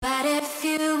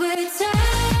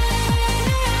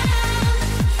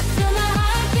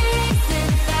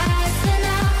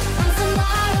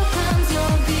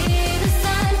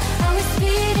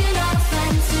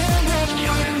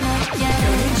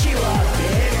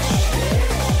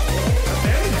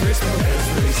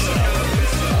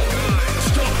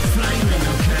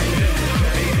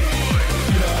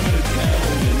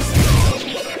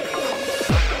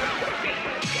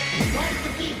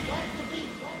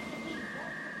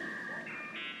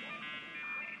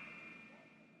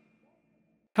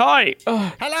Hi.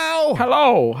 Hello.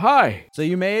 Hello. Hi. So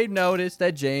you may notice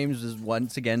that James is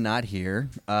once again not here.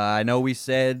 I know we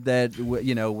said that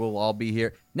we'll all be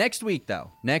here next week, though.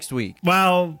 Next week.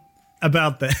 Well,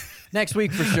 about that. Next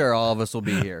week for sure. All of us will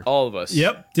be here. All of us.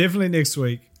 Yep, definitely next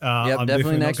week. definitely I'm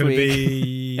definitely next not going to week.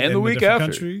 be And in the a week different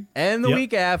after. country. And the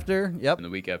week after. Yep. And the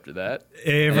week after that.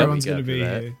 Everyone's going to after be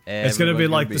that. here. It's going to be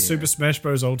Everyone's like gonna the be Super here. Smash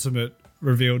Bros. Ultimate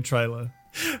revealed trailer.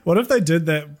 What if they did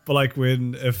that, like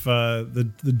if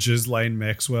the Ghislaine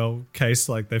Maxwell case,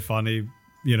 like they finally,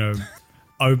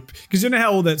 because you know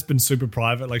how all that's been super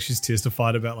private, like she's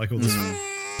testified about like all this,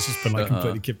 it's just been like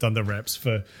completely kept under wraps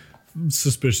for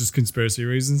suspicious conspiracy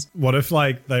reasons. What if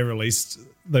like they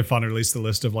finally released the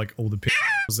list of like all the people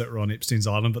that were on Epstein's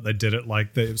Island, but they did it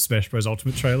like the Smash Bros.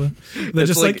 Ultimate trailer. They're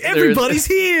just like everybody's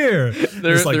here.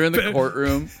 They're in the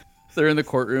courtroom. They're in the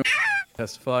courtroom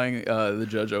testifying. The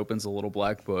judge opens a little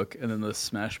black book, and then the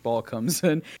Smash Ball comes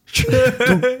in. It's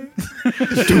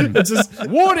just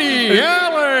Woody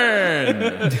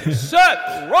Allen,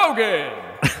 Seth Rogen,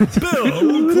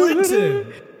 Bill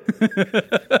Clinton.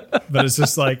 But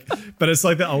it's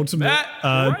like the ultimate. Matt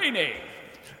Rainey.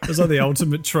 It's like the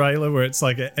ultimate trailer where it's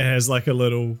like it has like a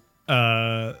little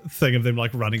thing of them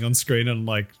like running on screen and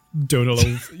like doing a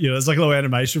little, it's like a little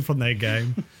animation from their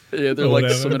game. Yeah, they're Or like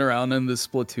whatever. swimming around in the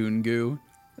Splatoon goo.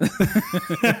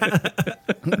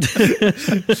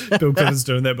 Bill Clinton's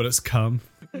doing that, but it's cum.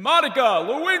 Monica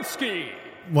Lewinsky.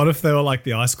 What if they were like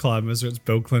the ice climbers, where it's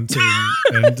Bill Clinton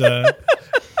and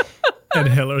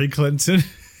Hillary Clinton?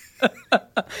 I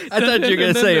thought you were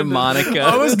going to say Monica.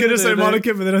 I was gonna say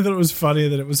Monica, but then I thought it was funnier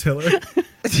that it was Hillary.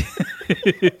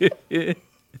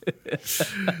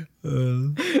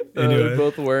 They're Anyway,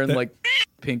 both wearing like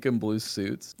pink and blue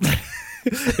suits.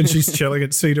 and she's chilling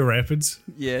at Cedar Rapids.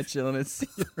 Yeah, chilling at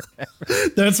Cedar.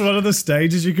 That's one of the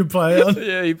stages you could play on.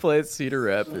 Yeah, he played Cedar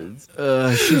Rapids.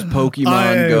 She's I Pokemon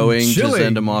am going to chilling.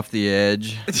 send him off the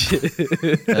edge.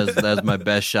 That's my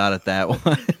best shot at that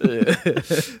one.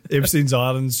 Epstein's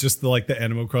Island's just the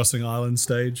Animal Crossing Island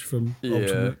stage from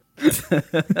Ultimate.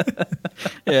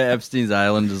 Yeah, Epstein's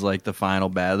Island is like the final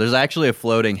battle. There's actually a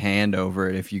floating hand over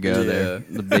it if you go there.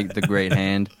 The great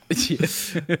hand.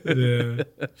 Yeah.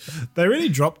 They really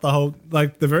dropped the whole,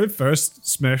 like the very first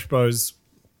Smash Bros.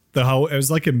 It was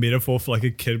like a metaphor for like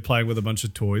a kid playing with a bunch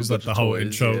of toys. Like the whole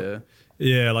intro.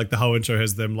 Yeah, like the whole intro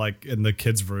has them like in the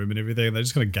kids' room and everything. And they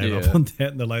just kind of gave up on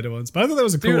that in the later ones. But I thought that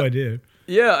was a cool idea.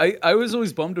 Yeah, I was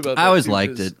always bummed about that. I always too,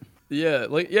 liked it. Yeah,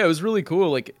 it was really cool.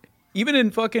 Like, even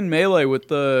in fucking Melee with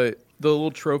the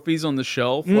little trophies on the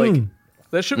shelf, like,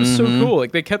 that shit was so cool.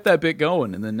 Like, they kept that bit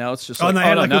going, and then now it's just like, and they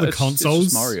had like now all the it's consoles.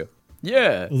 just Mario.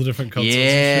 Yeah. All the different consoles.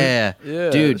 Yeah. And Yeah,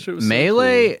 that Dude, shit was so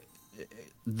Melee,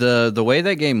 the way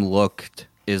that game looked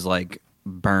is like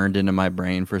burned into my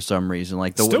brain for some reason.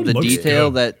 Like the Still looks detail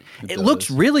good. that it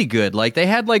looks really good. Like they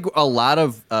had like a lot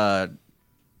of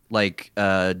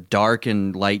dark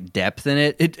and light depth in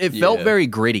it. It felt very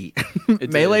gritty.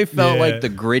 Melee felt like the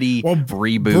gritty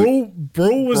reboot.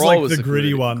 Brawl was Brawl like was the the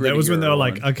gritty one. That was when they were grittier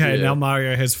like, one. okay, Yeah. now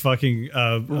Mario has fucking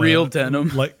Real denim.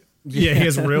 Like, yeah, he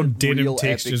has real denim Real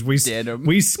textures. epic denim.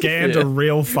 We scanned a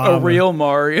real farmer. A real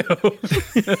Mario.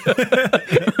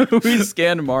 We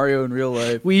scanned Mario in real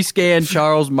life. We scanned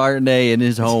Charles Martinet in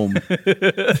his home.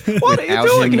 What are you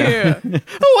doing here?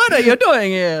 What are you doing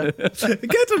here?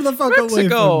 Get him the fuck away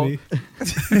Mexico. from me.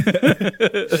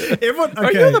 Everyone, okay,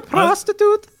 Are you the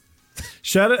prostitute?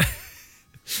 shout out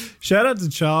to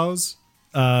Charles,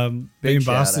 being shout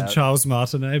bastard out. Charles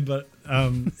Martinet, but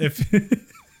if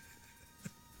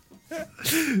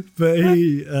but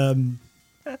he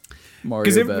Mario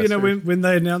because bastard. when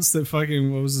they announced that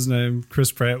fucking what was his name,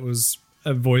 Chris Pratt was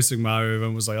voicing Mario,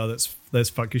 everyone was like, oh, that's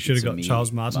fuck, you should have It's got me,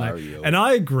 Charles Martinet. Mario. And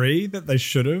I agree that they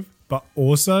should have, but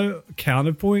also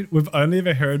counterpoint, we've only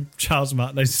ever heard Charles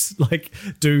Martinet like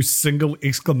do single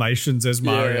exclamations as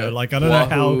Mario. Yeah. Like I don't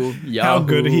Wahoo, know how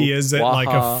good he is at like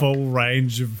a waha. full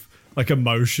range of like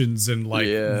emotions and like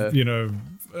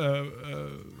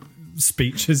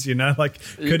speeches, like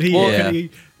could he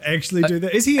actually do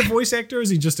that? Is he a voice actor or is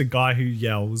he just a guy who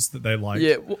yells that they like?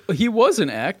 Yeah, well, he was an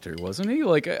actor, wasn't he?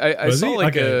 Like I Was saw he?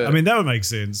 like Okay. a I mean that would make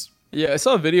sense. I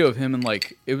saw a video of him and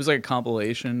like it was like a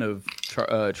compilation of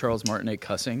Charles Martinet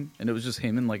cussing, and it was just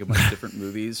him in like a bunch of different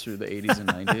movies through the 80s and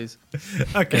 90s.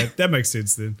 Okay, that makes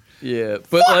sense then. Yeah,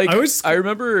 but like I I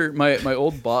remember my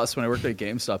old boss when I worked at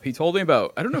GameStop. He told me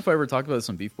about, I don't know if I ever talked about this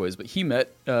on Beef Boys, but he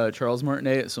met Charles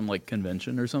Martinet at some like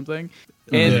convention or something,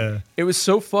 and it was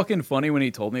so fucking funny when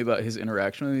he told me about his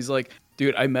interaction. And he's like,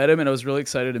 dude, I met him and I was really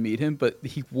excited to meet him, but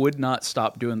he would not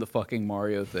stop doing the fucking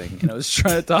Mario thing, and I was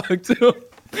trying to talk to him.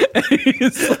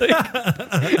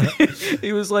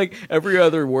 He was like every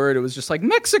other word. It was just like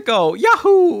Mexico,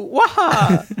 Yahoo,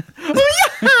 Waha,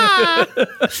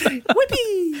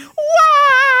 Whippy!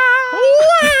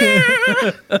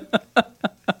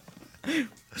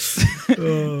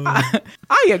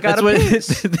 I got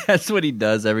that's what he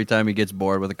does every time he gets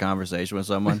bored with a conversation with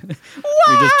someone.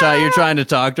 You're trying to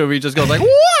talk to him. He just goes like,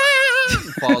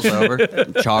 falls over.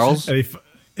 Charles. And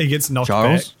he gets knocked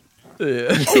Charles. back.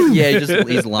 Yeah,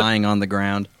 he's lying on the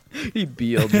ground. He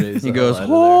BLJs. He goes,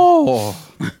 oh.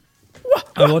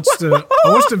 I watched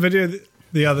a video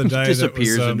the other day.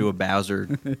 Disappears that was, into a Bowser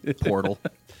portal.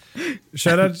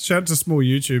 Shout out to small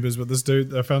YouTubers, but this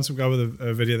dude, I found some guy with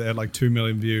a video that had like 2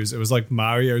 million views. It was like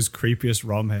Mario's creepiest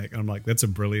ROM hack. And I'm like, that's a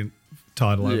brilliant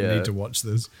title. I need to watch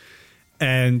this.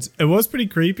 And it was pretty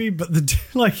creepy, but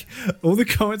like all the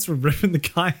comments were ripping the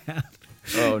guy out.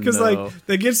 Oh, because no. like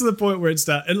they get to the point where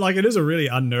and like it is a really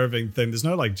unnerving thing. There's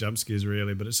no like jump scares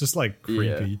really, but it's just like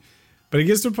creepy. Yeah. But it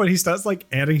gets to a point he starts like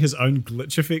adding his own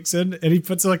glitch effects in, and he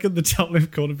puts it like in the top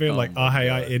left corner being like, "Oh hey,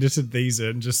 I edited these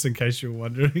in just in case you're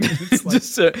wondering."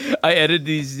 It's like, I edited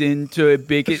these in to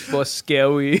make it more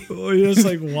scary. oh, you're just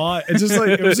like, why? It's just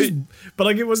like it was just, but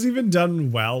like it wasn't even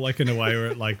done well, like in a way where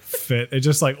it like fit. It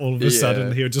just like all of a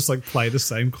sudden he would just like play the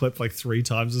same clip like 3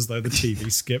 times as though the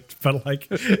TV skipped. But like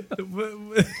it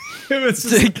was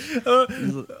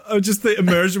just the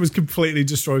immersion was completely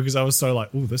destroyed because I was so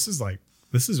like, oh, this is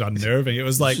unnerving. It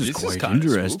was like This is quite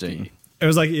interesting. Spooky. It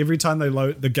was like every time they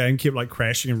load, the game kept like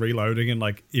crashing and reloading, and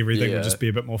like everything would just be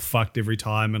a bit more fucked every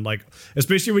time. And like,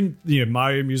 especially when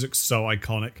Mario music's so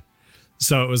iconic,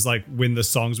 so it was like when the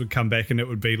songs would come back and it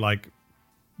would be like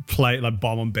play like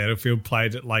Bomb on Battlefield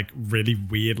played it like really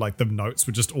weird, like the notes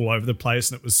were just all over the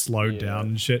place and it was slowed down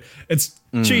and shit. It's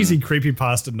cheesy,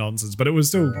 creepypasta nonsense, but it was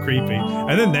still creepy.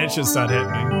 And then that shit started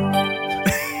happening.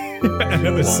 And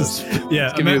it was just, but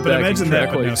imagine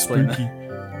that, but now spooky.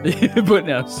 But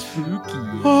now spooky.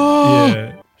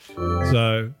 Yeah.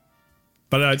 So,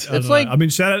 but I don't know. like- I mean,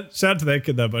 shout out to that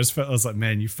kid though. But I was like,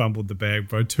 man, you fumbled the bag,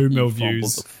 bro. 2 mil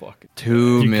views.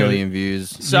 2 million views.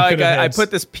 So I put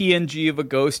this PNG of a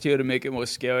ghost here to make it more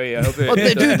scary. I hope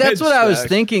it Dude, that's what I was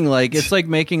thinking. Like, it's like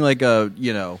making like a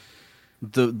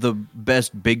the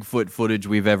best Bigfoot footage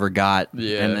we've ever got.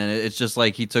 Yeah. And then it's just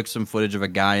like he took some footage of a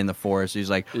guy in the forest. He's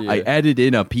like, I added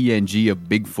in a PNG of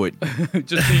Bigfoot.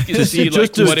 just so you can see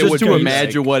just what it would to be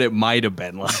imagine like. what it might have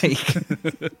been like.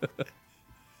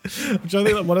 I'm trying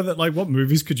to think like what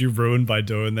movies could you ruin by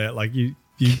doing that? Like you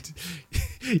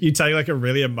take like a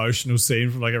really emotional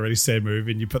scene from like a really sad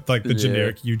movie and you put like the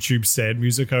generic YouTube sad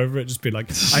music over it. Just be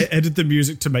like, I added the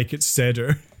music to make it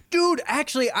sadder. Dude,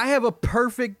 actually, I have a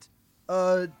perfect.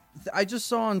 I just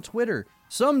saw on Twitter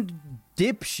some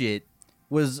dipshit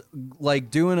was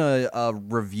like doing a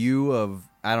review of,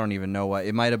 I don't even know what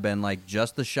it might have been, like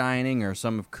just The Shining or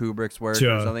some of Kubrick's work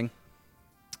or something.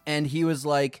 And he was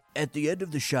like, at the end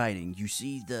of The Shining, you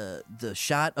see the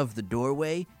shot of the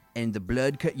doorway and the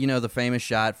blood, the famous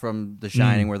shot from The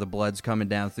Shining where the blood's coming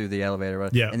down through the elevator.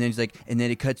 Yeah. And then he's like, and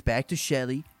then it cuts back to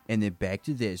Shelley and then back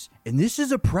to this. And this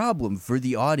is a problem for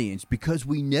the audience because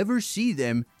we never see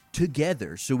them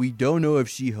together, so we don't know if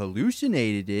she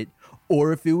hallucinated it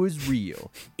or if it was real.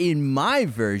 In my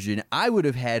version, I would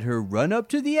have had her run up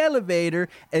to the elevator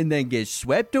and then get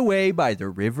swept away by the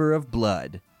river of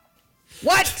blood.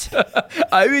 What?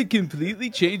 I would completely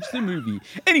change the movie.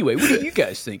 Anyway, what do you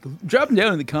guys think? Drop them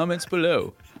down in the comments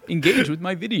below. Engage with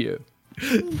my video.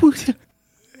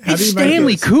 It's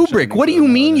Stanley Kubrick. What do you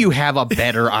mean you have a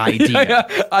better idea?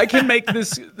 I can make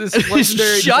this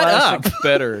legendary Shut classic up.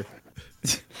 better.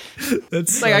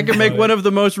 That's Like I could make one of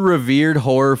the most revered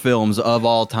horror films of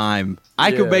all time.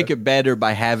 I could make it better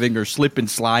by having her slip and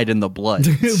slide in the blood.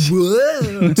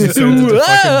 Whoa!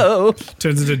 Whoa!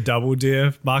 Turns into Double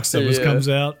Dare. Mark Summers comes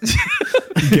out.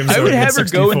 I would have her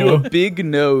go into a big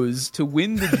nose to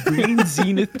win the Green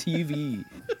Zenith TV.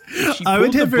 I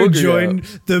would have her join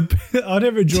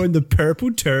the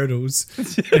Purple Turtles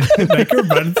and make her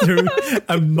run through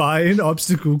a Mayan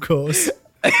obstacle course.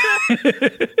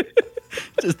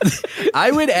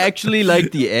 I would actually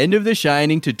like the end of The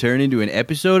Shining to turn into an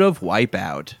episode of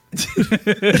Wipeout.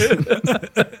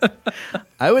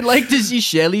 I would like to see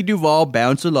Shelley Duvall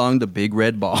bounce along the big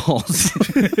red balls.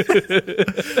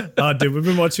 Dude, we've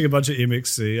been watching a bunch of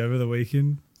MXC over the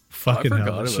weekend. Fucking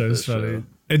hell, that show's funny. Show.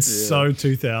 It's so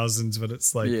 2000s, but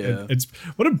it's like, Yeah. it's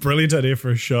what a brilliant idea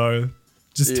for a show.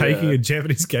 Just taking a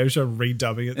Japanese game show,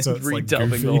 redubbing it so it's like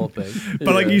redubbing goofy. the whole thing.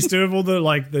 But like you still have all the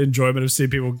enjoyment of seeing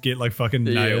people get like fucking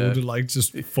nailed and like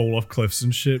just fall off cliffs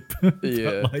and shit.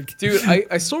 Yeah, like, dude,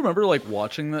 I still remember like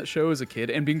watching that show as a kid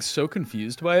and being so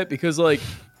confused by it because like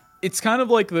it's kind of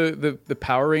like the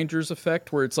Power Rangers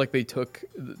effect where it's like they took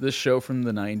this show from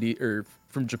the 90s or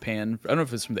from Japan. I don't know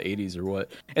if it's from the 80s or what,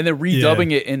 and they're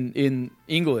redubbing it in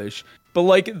English. But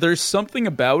like, there's something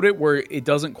about it where it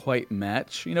doesn't quite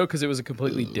match, you know, because it was a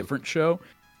completely different show.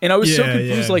 And I was so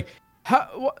confused, like,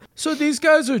 so these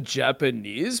guys are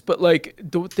Japanese, but like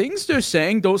the things they're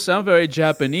saying don't sound very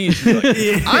Japanese. Like,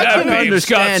 I can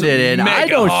understand it, and I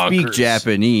don't speak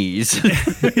Japanese. And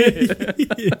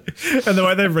the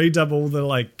way they redub all the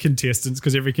like contestants,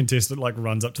 because every contestant like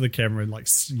runs up to the camera and like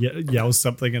yells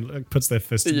something and like, puts their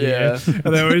fist in the air,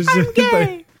 and they always I'm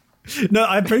gay. No,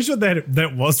 I'm pretty sure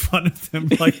that was one of them.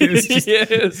 Like, it was just,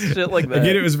 shit like that.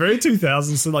 Again, it was very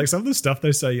 2000s. So, like, some of the stuff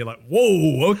they say, you're like,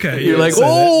 whoa, okay. You're like,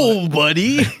 whoa,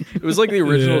 buddy. It was like the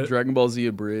original Dragon Ball Z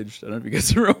abridged. I don't know if you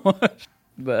guys ever watched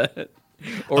that.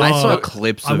 Or I saw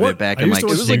clips of it back in like it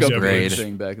was like a grade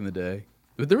thing back in the day.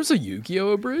 But there was a Yu-Gi-Oh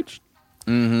abridged.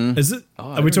 Mm-hmm. Is it?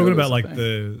 Are we talking about like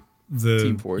the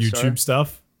YouTube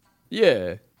stuff?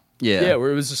 Yeah. Yeah, where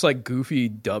it was just like goofy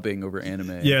dubbing over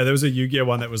anime. Yeah, there was a Yu-Gi-Oh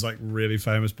one that was like really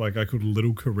famous by a guy called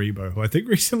Little Karibo, who I think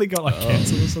recently got like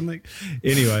cancelled or something.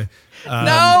 Anyway.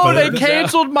 No, they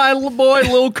canceled my boy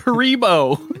Little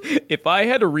Karibo. If I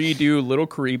had to redo Little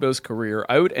Karibo's career,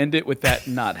 I would end it with that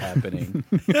not happening.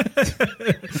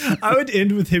 I would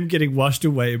end with him getting washed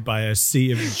away by a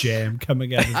sea of jam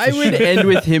coming out of I would end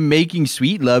with him making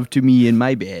sweet love to me in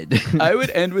my bed. I would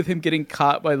end with him getting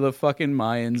caught by the fucking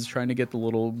Mayans trying to get the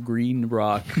little green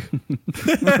rock.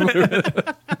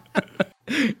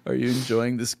 Are you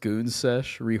enjoying this goon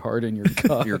sesh? Reharden your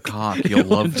cock. Your cock. You'll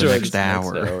love the next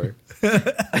hour.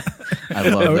 I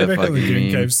love that fucking the Goon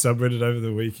meme. Cave subreddit over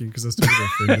the weekend because I was talking to a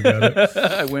friend about it.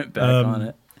 I went back on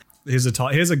it. Here's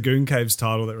a Goon Caves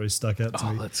title that really stuck out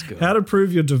to me. Let's go. How to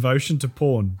prove your devotion to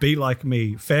porn. Be like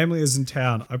me. Family is in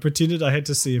town. I pretended I had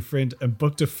to see a friend and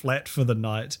booked a flat for the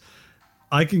night.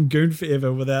 I can goon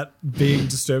forever without being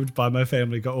disturbed by my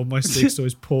family. Got all my sex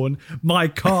toys, porn, my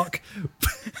cock.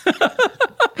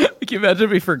 Can you imagine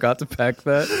if we forgot to pack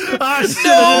that?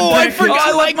 No, I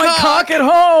forgot my cock at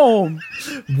home.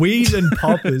 Weed and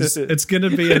poppers. It's going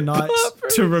to be a night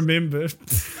to remember.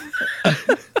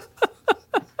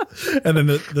 And then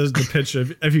there's the picture,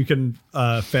 if you can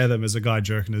fathom, as a guy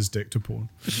jerking his dick to porn.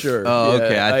 Sure. Oh,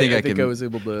 okay. I think I was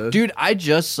able to. Dude, I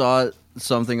just saw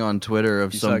something on Twitter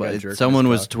of somebody. Someone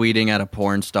was tweeting at a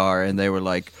porn star, and they were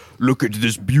like, "Look at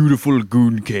this beautiful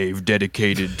goon cave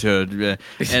dedicated to,"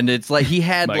 and it's like he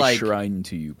had my like shrine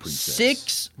to you, princess.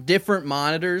 6 different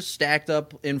monitors stacked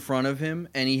up in front of him,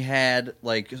 and he had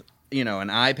like, you know, an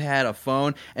iPad, a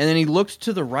phone, and then he looked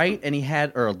to the right and he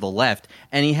had, or the left,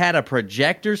 and he had a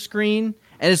projector screen,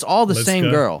 and it's all the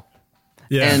same girl.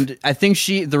 Yeah. And I think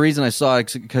the reason I saw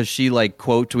it is because she like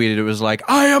quote tweeted, it was like,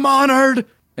 "I am honored.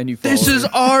 And you this is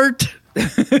art."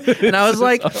 And I was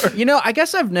like, you know, I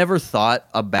guess I've never thought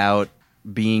about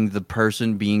being the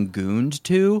person being gooned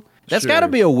to. That's got to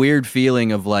be a weird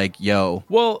feeling of like, yo.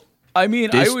 Well, I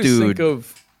mean, I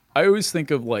always think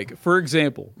of like, for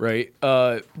example, right?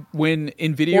 When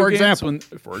in video games,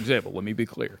 for example, let me be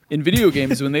clear. In video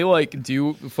games, when they like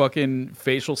do fucking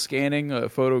facial scanning,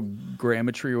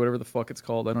 photogrammetry, or whatever the fuck it's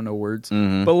called, I don't know words,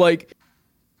 but like,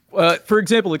 for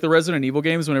example, like the Resident Evil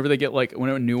games, whenever they get like, when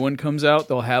a new one comes out,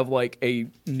 they'll have like a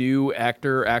new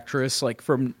actor, actress, like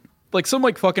from like some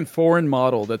like fucking foreign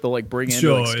model that they'll like bring in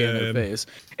to like scan their face.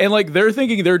 And like they're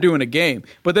thinking they're doing a game,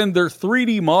 but then their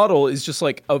 3D model is just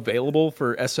like available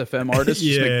for SFM artists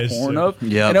to make porn of.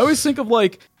 Yep. And I always think of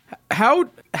like, how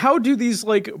do these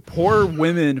like poor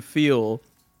women feel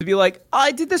to be like,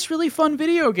 I did this really fun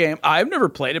video game. I've never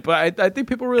played it, but I think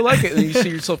people really like it. And you see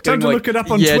yourself getting Time to like, look it up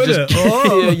on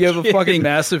Twitter. you have a fucking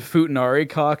massive Futanari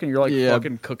cock, and you're like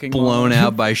fucking cooking blown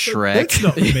out by Shrek. That's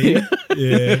not me.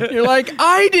 Yeah. You're like,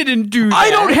 I didn't do that.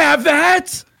 I don't have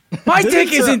that. My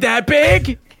dick isn't that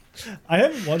big. I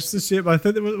haven't watched this yet, but I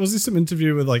think there was some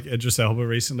interview with like Idris Elba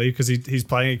recently because he's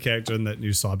playing a character in that new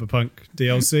Cyberpunk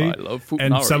DLC. I love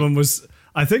Futanari. And someone was,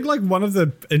 I think like one of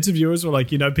the interviewers were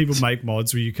like, you know, people make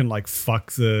mods where you can like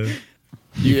fuck the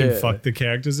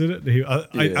characters in it.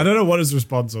 I don't know what his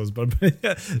response was, but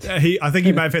I think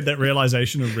he may have had that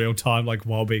realization in real time, like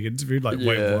while being interviewed. Like,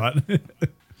 wait, what?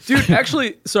 Dude,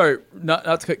 actually, sorry,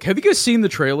 not to, have you guys seen the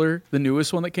trailer, the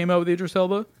newest one that came out with Idris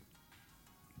Elba?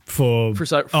 For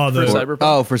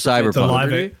Cyberpunk. For Cyberpunk. The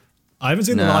live I haven't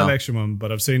seen the No. live action one,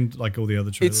 but I've seen like all the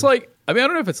other trailers. It's like, I mean, I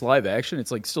don't know if it's live action.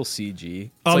 It's like still CG.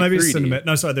 It's oh, like maybe it's 3D. cinematic.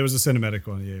 No, sorry, there was a cinematic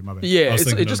one. Yeah, my bad. Yeah, I was it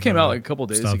thinking just of, came out like a couple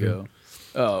days Starfield.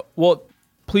 ago. Well,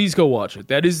 please go watch it.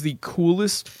 That is the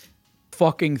coolest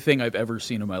fucking thing I've ever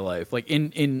seen in my life. Like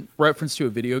in reference to a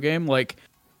video game, like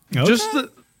just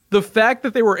the fact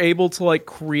that they were able to like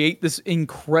create this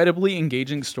incredibly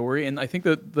engaging story, and I think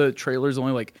that the trailer is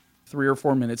only like 3 or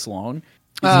 4 minutes long. Is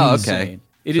Oh, insane. okay.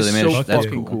 It So is they so managed- that's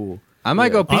fucking cool. cool. I might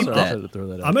go peep So I that. had to throw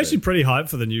that out I'm actually there. pretty hyped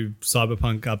for the new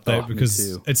Cyberpunk update Me because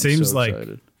too. it I'm seems so like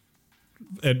excited.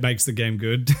 it makes the game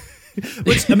good.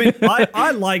 Which, I mean,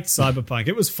 I liked Cyberpunk.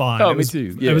 It was fine. Oh, it me was,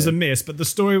 too. It was Yeah. a mess, but the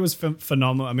story was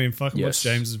phenomenal. I mean, fucking watch Yes.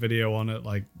 James's video on it.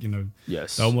 Like,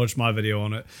 Yes. don't watch my video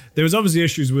on it. There was obviously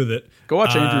issues with it. Go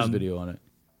watch Andrew's video on it.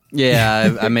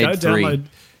 Yeah, I made Go 3.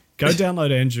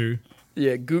 download Andrew.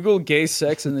 Yeah, Google gay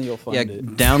sex and then you'll find Yeah, it.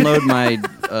 download my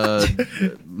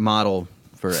model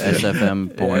for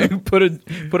SFM porn. Yeah,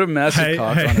 put a massive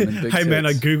cock on it and big Hey man,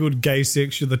 I tits. googled gay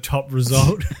sex. You're the top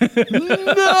result.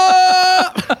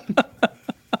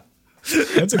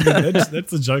 That's a good.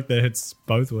 That's a joke that hits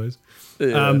both ways.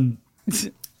 Yeah.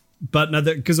 But no,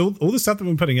 because all the stuff that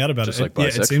we're putting out about Just it,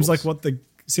 like it seems like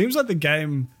bisexuals. the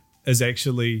game is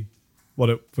actually what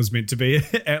it was meant to be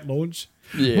at launch.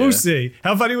 Yeah. We'll see.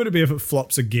 How funny would it be if it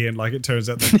flops again? Like it turns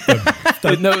out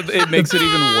that No, it makes it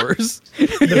even worse.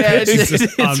 pitch is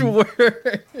just it's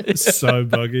worse. it's so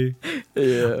buggy.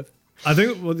 Yeah. I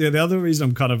think the other reason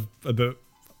I'm kind of a bit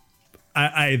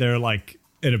they're like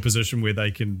in a position where they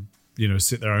can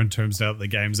set their own terms out, the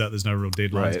game's out, there's no real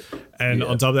deadlines. Right. And Yeah.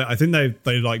 on top of that, I think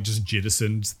they like just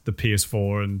jettisoned the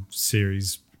PS4 and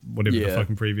series, whatever the Yeah.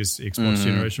 fucking previous Xbox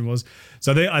generation was.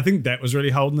 So I think that was really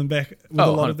holding them back with a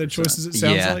lot of their 100%. choices, it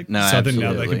sounds Yeah, like. no, so I think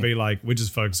now they absolutely. can be like, we're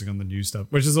just focusing on the new stuff,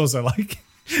 which is also like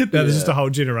now there's just a whole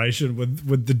generation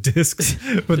with the discs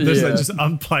with this like, Yeah. just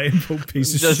unplayable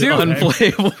piece of Just shit. game.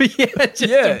 unplayable. Yeah, just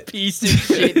a piece of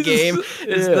shit game.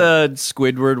 It's the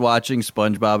Squidward watching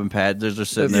SpongeBob and Pat. They're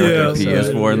just sitting there Yeah, with their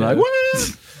so, PS4 and like,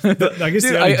 what? But I guess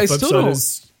Dude, the only I flip still side don't-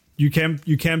 is you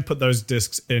can put those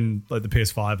discs in like the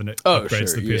PS5 and it Oh,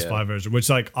 upgrades sure, the PS5 version, which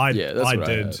like I Yeah, that's what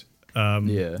I did.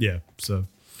 Yeah. So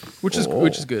Which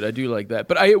is good. I do like that.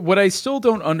 But what I still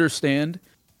don't understand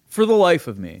for the life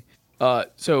of me.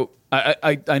 So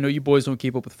I know you boys don't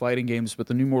keep up with fighting games, but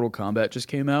the new Mortal Kombat just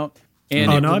came out,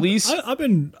 and it released. I've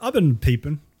been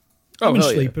peeping. Oh, I've been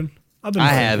hell yeah. sleeping. I've been I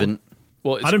playing. haven't.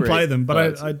 Well, it's I didn't great. play them,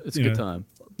 but it's you a good know, time.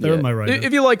 they're on my radar.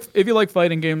 If you like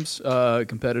fighting games,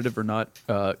 competitive or not,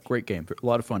 great game, a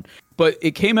lot of fun. But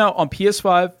it came out on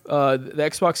PS5, the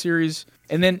Xbox Series,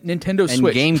 and then Nintendo And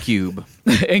Switch. GameCube.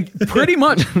 And pretty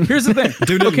much, here's the thing,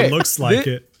 Dude, okay, it looks like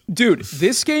it. Dude,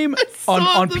 this game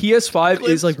on PS5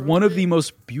 is like one of the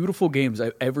most beautiful games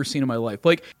I've ever seen in my life.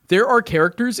 Like, there are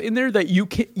characters in there that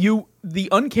the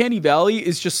uncanny valley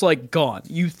is just like gone.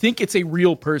 You think it's a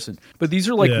real person, but these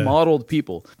are like Yeah. modeled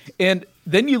people. And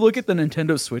then you look at the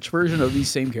Nintendo Switch version of these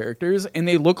same characters, and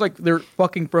they look like they're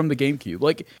fucking from the GameCube.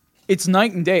 Like, it's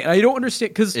night and day. And I don't understand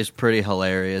because It's pretty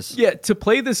hilarious. yeah, to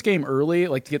play this game early,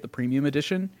 like to get the premium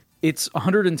edition, it's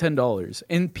 $110,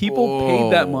 and people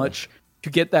paid that much to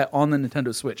get that on the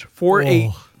Nintendo Switch for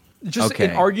an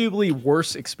arguably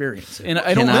worse experience. And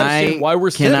I don't understand why we're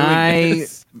still doing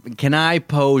this. Can I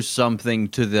pose something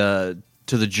to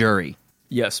the jury?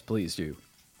 Yes, please do.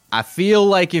 I feel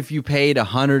like if you paid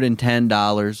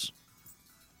 $110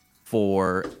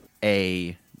 for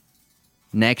a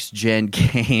next gen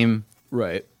game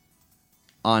Right.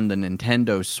 on the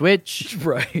Nintendo Switch,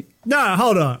 Right. No,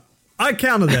 hold on. I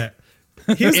counted that.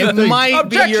 Here's the it thing. might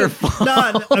be your fault.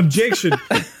 No, objection.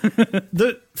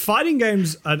 The fighting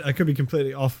games, I could be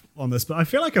completely off on this, but I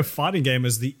feel like a fighting game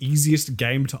is the easiest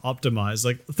game to optimize.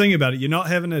 Like, think about it. You're not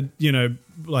having to,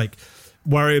 like,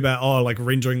 worry about, like,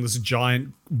 rendering this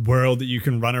giant world that you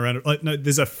can run around. Like, no,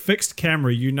 there's a fixed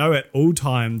camera. At all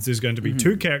times there's going to be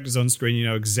two characters on screen. You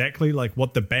know exactly, like,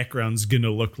 what the background's going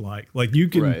to look like. Like, you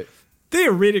can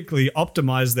theoretically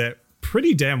optimize that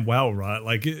pretty damn well, right?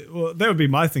 Like, that would be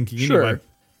my thinking Sure. anyway.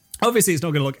 Obviously, it's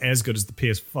not going to look as good as the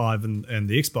PS5 and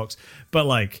the Xbox, but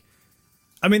like,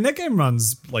 I mean, that game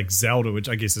runs like Zelda, which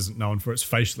I guess isn't known for its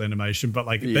facial animation, but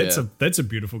like that's a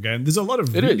beautiful game. There's a lot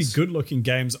of really good-looking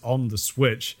games on the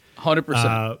Switch.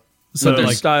 100%. So But they're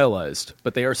like, stylized.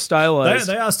 But they are stylized,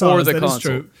 they are stylized. for the That is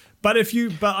console. true. But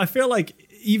I feel like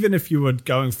even if you were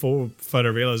going for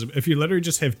photorealism, if you literally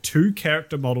just have two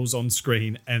character models on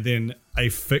screen and then a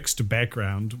fixed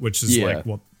background, which is like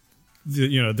what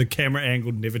the camera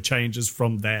angle never changes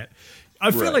from that, I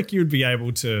feel like you'd be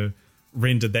able to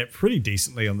rendered that pretty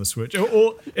decently on the Switch.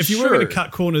 Or if you were going to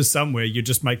cut corners somewhere, you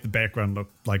just make the background look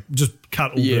like, just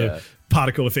cut all the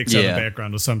particle effects out of the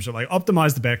background or some shit. Like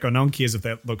optimize the background. No one cares if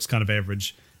that looks kind of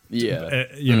average. Yeah.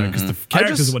 Because the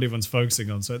characters are what everyone's focusing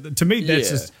on. So to me, that's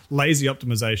just lazy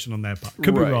optimization on that part.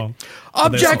 Could be wrong.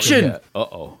 Objection!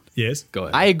 Uh-oh. Yes? Go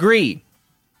ahead. I agree.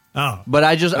 Oh. But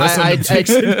I just... That's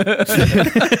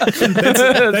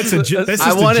a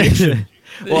suggestion.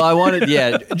 Well, I wanted,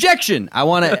 objection. I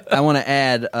want to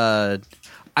add. I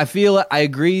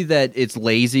agree that it's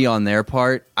lazy on their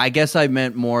part. I guess I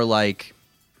meant more like,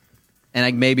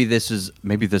 and maybe this is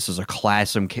a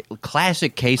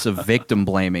classic case of victim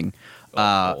blaming.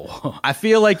 I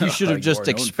feel like you should have just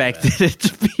expected it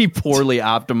to be poorly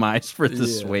optimized for the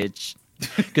Switch.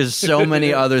 Because so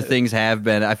many other things have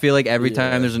been. I feel like every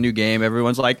time there's a new game,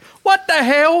 everyone's like, "What the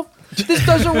hell? This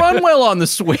doesn't run well on the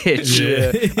Switch."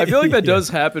 Yeah. I feel like that does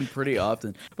happen pretty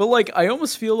often. But like, I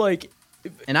almost feel like,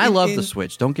 and I love the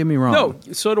Switch. Don't get me wrong. No,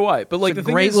 so do I. But like, it's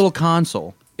a great little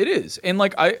console. It is, and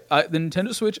like, the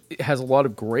Nintendo Switch has a lot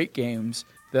of great games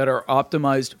that are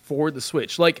optimized for the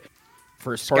Switch. Like,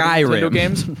 first party Nintendo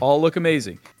games all look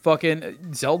amazing.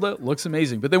 Fucking Zelda looks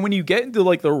amazing. But then when you get into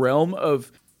like the realm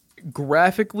of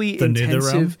graphically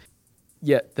intensive,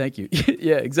 thank you.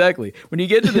 Yeah, exactly. When you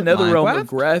get to the nether realm of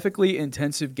graphically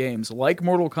intensive games like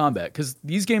Mortal Kombat, because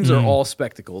these games are all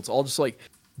spectacle. It's all just like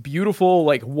beautiful.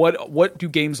 Like what do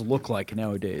games look like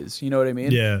nowadays? You know what I mean?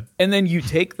 Yeah. And then you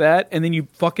take that and then you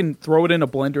fucking throw it in a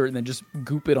blender and then just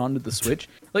goop it onto the Switch.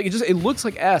 Like it looks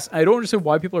like ass. I don't understand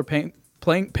why people are paying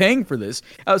for this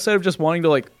outside of just wanting to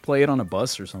like play it on a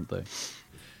bus or something.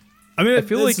 I mean, I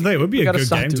feel like it would be a good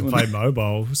game to play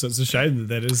mobile, so it's a shame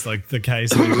that is like the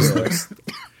case.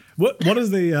 What are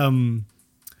the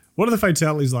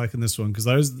fatalities like in this one? Because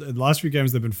the last few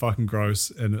games they've been fucking gross,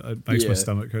 and it makes my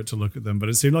stomach hurt to look at them. But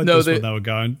it seemed like one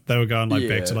they were going like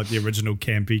back to like the original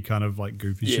campy kind of like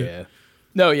goofy shit.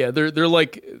 No, they're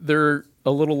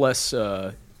a little less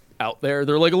out there.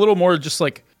 They're like a little more just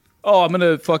like, oh, I'm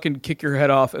gonna fucking kick your head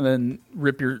off and then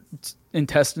rip your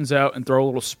intestines out and throw a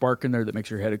little spark in there that makes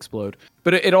your head explode.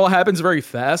 But it all happens very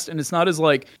fast, and it's not as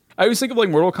like, I always think of like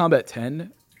Mortal Kombat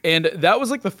 10, and that was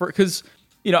like the first, because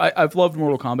I've loved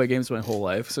Mortal Kombat games my whole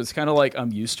life, so it's kind of like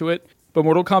I'm used to it. But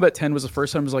Mortal Kombat 10 was the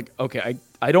first time I was like, okay,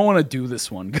 I don't want to do this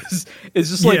one, because it's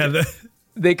just like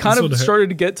they kind of started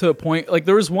to get to a point, like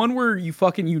there was one where you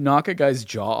knock a guy's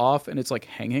jaw off and it's like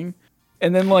hanging.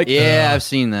 And then like I've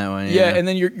seen that one. Yeah, and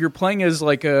then you're playing as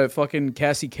like a fucking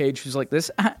Cassie Cage who's like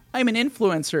this. I'm an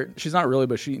influencer. She's not really,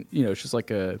 but she's like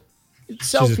a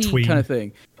selfie kind of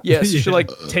thing. Yeah, so she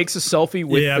like takes a selfie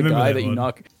with the guy that you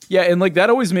knock. Yeah, and like that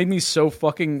always made me so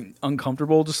fucking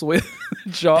uncomfortable just the way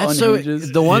the jaw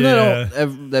unhinges. The one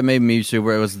that made me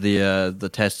super was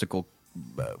the testicle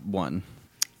one.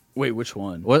 Wait, which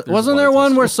one? Wasn't there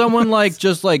one where someone like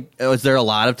just like was there a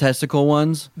lot of testicle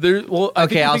ones?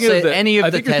 Okay, I'll say any of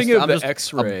the testicle. I'm just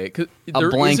X-ray. A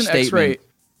blank statement. X-ray.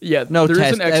 Yeah, no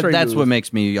test. That's what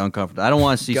makes me uncomfortable. I don't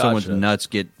want to see someone's nuts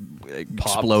get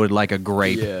exploded like a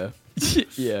grape. Yeah,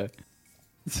 yeah,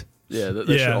 yeah. That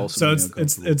should also so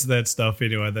it's that stuff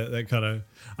anyway. That kind of.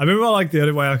 I remember like the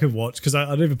only way I could watch, because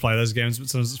I'd never play those games, but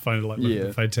sometimes it's funny to like look at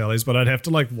the fatalities, but I'd have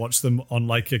to like watch them on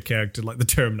like a character like the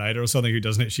Terminator or something who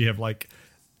doesn't actually have like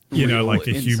like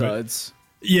a human.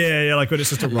 Yeah, like when it's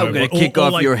just a robot. I'm gonna kick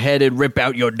off your head and rip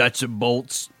out your nuts and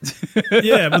bolts.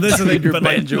 Yeah, but that's the thing. But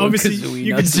like, obviously,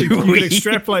 you can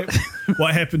extrapolate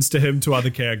what happens to him to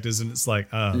other characters, and it's like,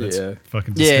 that's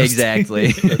fucking disgusting. Yeah,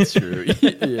 exactly. That's true.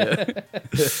 Yeah.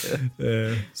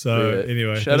 So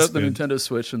anyway, shout out the Nintendo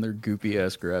Switch and their goopy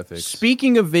ass graphics.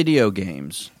 Speaking of video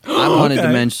games, I wanted to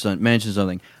mention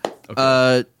something.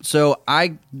 Okay. So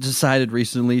I decided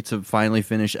recently to finally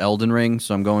finish Elden Ring,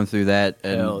 so I'm going through that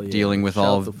and dealing with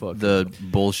all of the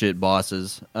bullshit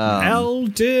bosses.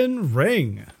 Elden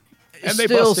Ring. And they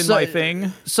busted my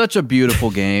thing. Such a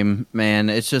beautiful game, man.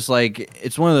 It's just like,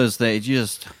 it's one of those things, you're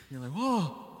like,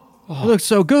 whoa, it looks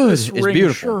so good. It's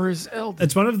beautiful. Sure is Elden.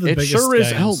 It's one of the biggest games. It sure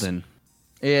is Elden.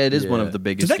 Yeah, it is one of the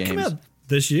biggest games. Did that come out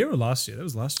this year or last year? That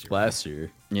was last year. Last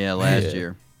year. Yeah, last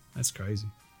year. That's crazy.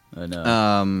 I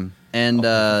know.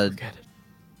 Forget it.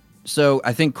 So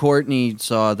I think Courtney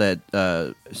saw that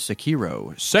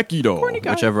Sekiro,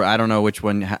 whichever, I don't know which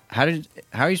one. How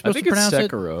are you supposed to pronounce it?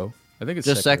 Sekiro. I think it's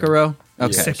just Sekiro.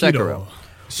 Okay, Sekiro.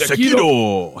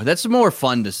 Sekiro. That's more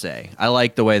fun to say. I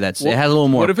like the way it has a little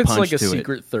more. What if it's punch like a to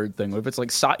secret third thing? What if it's like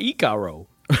Saikaro?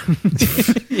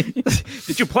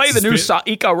 Did you play the new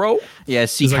Saikaro? Yeah,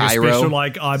 Sekiro. There's like a special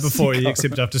like I before Sekiro. E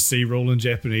except after C rule in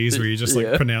Japanese where you just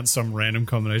like pronounce some random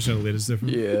combination of letters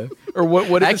different. Yeah. Or what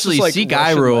if actually it's just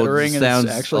like Sekiro lettering sounds and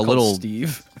it's actually a little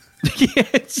Steve? Yeah,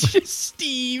 it's just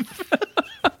Steve.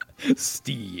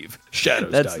 Steve.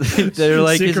 Shadows. They're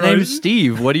like, his Sekiro- name's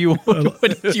Steve. What did you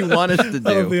want us to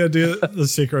I love do? the idea that the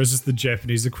Sekiro is just the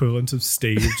Japanese equivalent of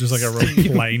Steve, just like a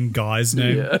real plain guy's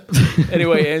name. Yeah.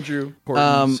 Anyway, Andrew,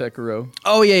 Sekiro.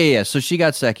 Oh yeah. So she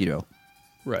got Sekiro.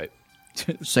 Right.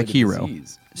 Sekiro.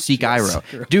 Disease. Sekiro.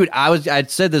 Sekiro. Dude,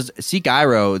 I'd said this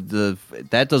Sekiro,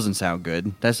 that doesn't sound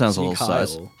good. That sounds a little Sekiro.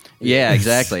 sus. Yeah,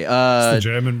 exactly. It's the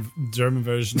German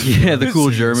version. Yeah, the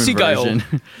cool German Sekiro.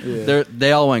 version. Yeah.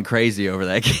 They all went crazy over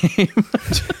that game.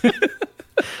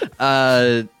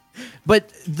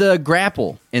 But the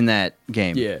grapple in that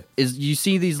game is you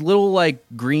see these little like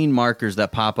green markers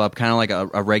that pop up, kind of like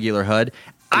a regular HUD.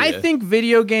 I think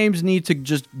video games need to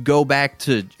just go back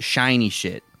to shiny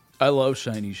shit. I love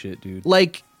shiny shit, dude.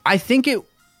 Like, I think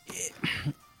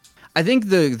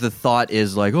the thought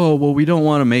is like, oh, well, we don't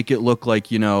want to make it look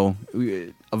like, a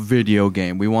video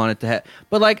game. We want it to have,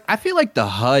 but like, I feel like the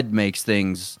HUD makes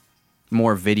things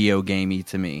more video gamey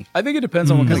to me. I think it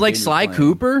depends on what kind Because of like game Sly you're playing.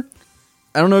 Cooper,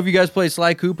 I don't know if you guys play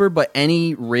Sly Cooper, but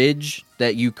any ridge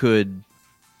that you could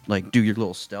like do your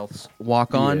little stealth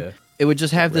walk on, Yeah. it would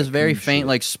just have this very Raccoon faint, shit.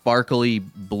 like sparkly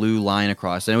blue line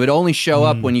across it. And it would only show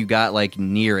up when you got like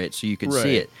near it so you could see Right.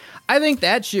 it. I think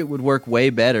that shit would work way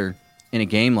better in a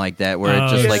game like that where it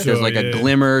just like there's like a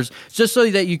glimmers, just so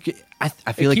that you could. I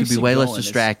feel like it'd keeps be you way less going.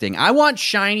 distracting. I want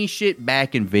shiny shit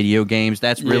back in video games.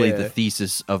 That's really Yeah. the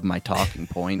thesis of my talking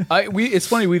point. It's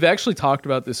funny, we've actually talked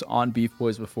about this on Beef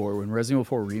Boys before when Resident Evil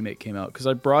 4 Remake came out, because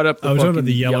I brought up the I was fucking talking about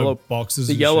the yellow boxes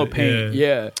the and yellow shit, paint,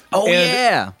 yeah. Oh,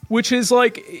 yeah. Which is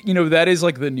like, that is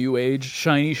like the new age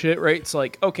shiny shit, right? It's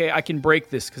like, okay, I can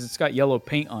break this because it's got yellow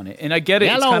paint on it. And I get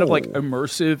it, it's kind of like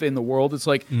immersive in the world. It's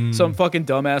like some fucking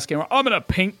dumbass game, I'm going to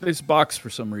paint this box for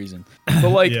some reason. But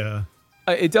like, Yeah.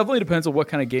 it definitely depends on what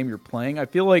kind of game you're playing. I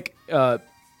feel like I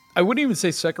wouldn't even say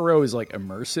Sekiro is like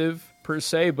immersive per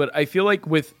se, but I feel like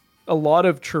with a lot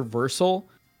of traversal,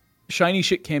 shiny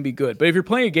shit can be good. But if you're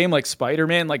playing a game like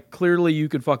Spider-Man, like clearly you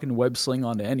could fucking web sling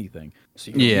onto anything,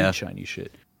 so you don't need shiny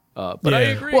shit. But I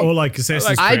agree. Or like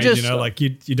Assassin's I Creed, just- like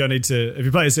you don't need to. If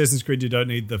you play Assassin's Creed, you don't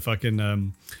need the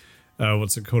fucking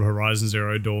what's it called, Horizon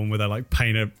Zero Dawn, where they like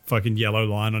paint a fucking yellow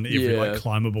line on every like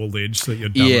climbable ledge so that your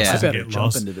dumbass Yeah. I doesn't better get jump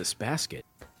lost. into this basket.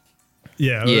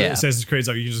 Yeah, Yeah. Assassin's Creed's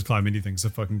like you can just climb anything, so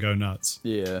fucking go nuts.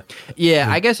 Yeah. Yeah,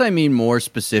 I guess I mean more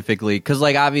specifically because,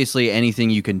 like, obviously anything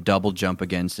you can double jump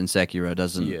against in Sekiro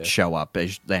doesn't show up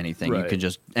as anything. You Right. can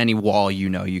just any wall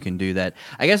you can do that.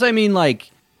 I guess I mean like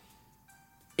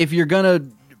if you're gonna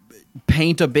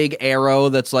paint a big arrow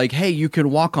that's like, hey, you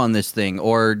can walk on this thing,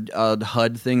 or a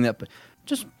HUD thing that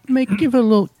just give it a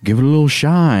little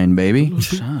shine, baby. Give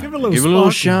it a little, Give it a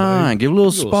little sparkle, shine. Give it a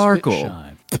little Little spit sparkle.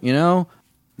 shine. You know,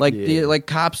 like Yeah. the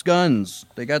cops' guns.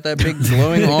 They got that big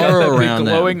glowing That aura big around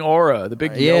them. glowing aura, the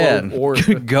big Yeah, yellow aura.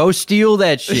 go steal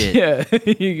that shit. Yeah,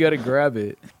 you gotta grab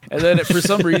it. And then for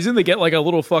some reason they get like a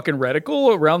little fucking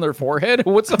reticle around their forehead.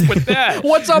 What's up with that?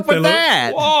 What's up with They look-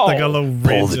 that? Whoa! They got a little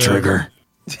red, Pull the trigger.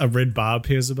 A red bar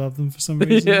appears above them for some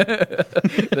reason.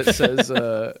 That says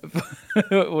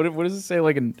what does it say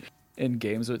like in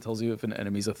games it tells you if an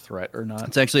enemy's a threat or not?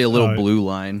 It's actually a little Oh. blue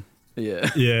line. Yeah.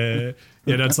 Yeah,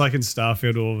 that's like in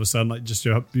Starfield. All of a sudden, like just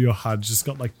your HUD just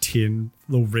got like 10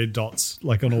 little red dots,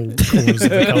 like on all corners of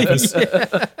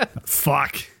the compass.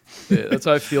 Fuck. Yeah, that's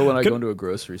how I feel when I go into a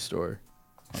grocery store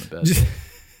on a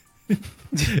bed.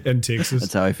 In Texas,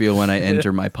 That's how I feel when I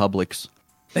enter my Publix.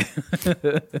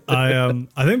 I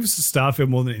think this is Starfield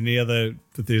more than any other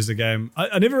Bethesda game.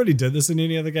 I never really did this in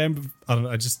any other game. But I don't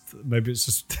know. Maybe it's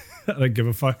just I don't give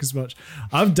a fuck as much.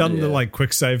 I've done the like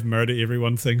quick save murder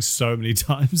everyone thing so many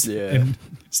times in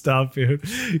Starfield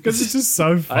because it's just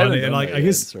so funny. And like I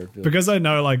guess because I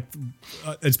know like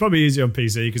it's probably easier on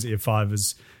PC because F5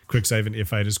 is quick save and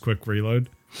F8 is quick reload.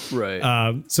 Right.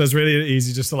 So it's really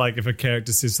easy just to like if a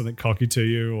character says something cocky to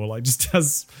you or like just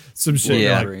does some shit,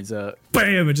 Yeah. like,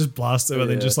 bam, and just blast them, and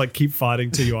then just like keep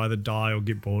fighting till you either die or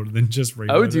get bored, and then just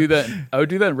reload. I would do it. that. I would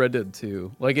do that in Red Dead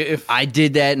too. Like if I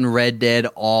did that in Red Dead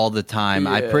all the time.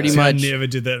 I Yeah. pretty See, much. I never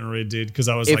did that in Red Dead because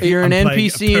I was If like, you're an I'm playing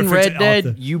a NPC in perfect Red Dead,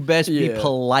 Arthur. you best be Yeah.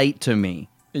 polite to me.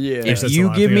 yeah, If that's you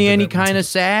what I give think me I did any that one kind too. of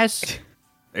sass,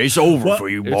 it's over for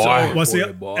you, It's boy. over. Well, see,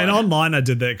 Boy, boy. and online I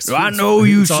did that. 'Cause I it's- know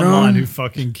you, it's online. son. Who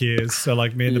fucking cares? So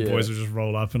like me and the Yeah. boys would just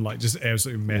roll up and like just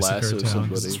absolutely massacre Lasso a town.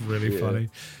 'Cause it's somebody. really Yeah. funny.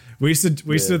 We used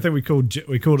to think we called it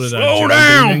Slow jelly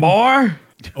down, beaning boy.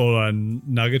 or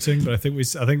nuggeting, but I think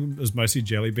it was mostly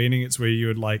jelly beaning. It's where you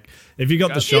would like if you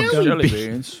got the Jelly shotgun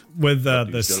beans. with do the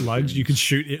jelly slugs, beans. you could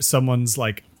shoot at someone's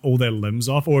like all their limbs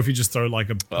off, or if you just throw like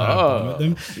a bomb at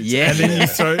them. Yeah. And then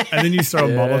you throw a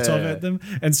Molotov at them,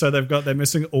 and so they're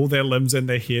missing all their limbs and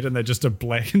their head, and they're just a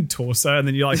blackened torso. And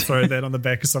then you like throw that on the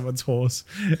back of someone's horse,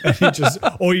 and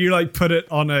or you like put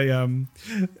it on a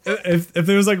if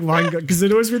there was like one guy, because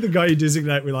it'd always be the guy you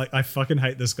designate. We're like, I fucking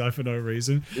hate this guy for no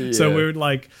reason. Yeah. So we would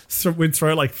like we'd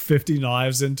throw like 50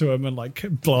 knives into him and like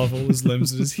blow off all his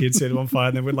limbs and his head, set him on fire,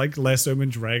 and then we'd like lasso him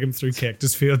and drag him through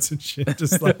cactus fields and shit.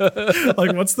 Just like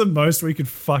what's the most we could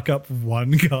fuck up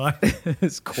one guy?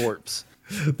 His corpse.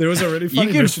 There was a really funny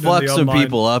You can mission fuck in the some online.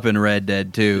 people up in Red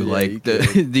Dead too. Yeah, Like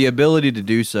the ability to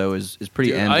do so is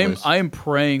pretty endless. I am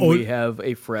praying we have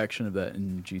a fraction of that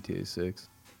in GTA 6.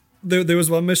 There was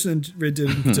one mission in Red Dead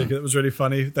in particular that was really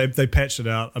funny. They patched it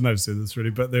out. I might have said this already,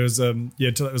 but there was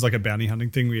it was like a bounty hunting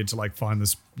thing. We had to like find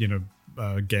this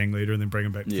gang leader and then bring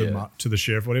him back to the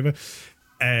sheriff, or whatever.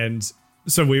 And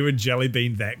so we would jelly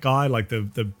bean that guy, like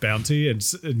the bounty, and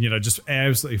just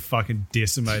absolutely fucking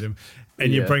decimate him.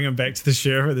 And you bring him back to the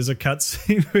sheriff, and there's a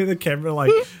cutscene where the camera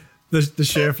like the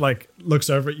sheriff like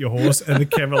looks over at your horse, and the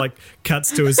camera like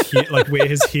cuts to his head, like where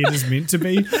his head is meant to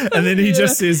be, and then he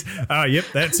just says, "Oh, yep,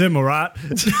 that's him, all right."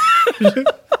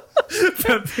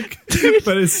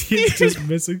 but his head's just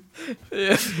missing.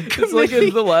 Yeah. It's like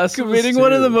in The Last of Us Committing 2.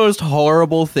 one of the most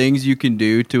horrible things you can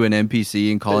do to an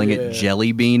NPC and calling it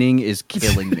jelly beaning is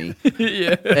killing me.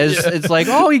 It's like,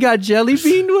 oh, he got jelly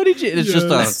beaned? What did you? It's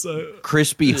just a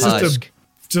crispy husk.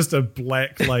 Just a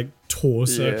black like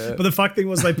torso. Yeah. But the fuck thing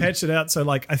was they patched it out. So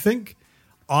like I think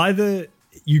either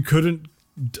you couldn't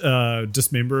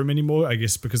dismember him anymore, I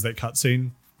guess because that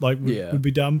cutscene like would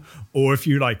be dumb, or if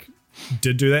you like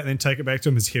did do that and then take it back to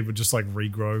him, his head would just like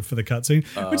regrow for the cutscene,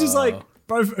 which is like,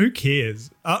 bro, who cares?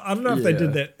 I don't know if they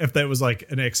did that, if that was like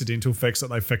an accidental fix that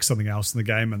they fixed something else in the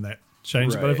game and that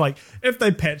changed. Right. But if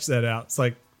they patched that out, it's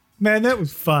like, man, that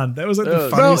was fun. That was like the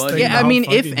funniest thing. Yeah, I mean,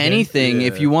 if anything, Yeah.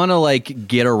 if you want to like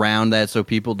get around that so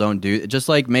people don't do, just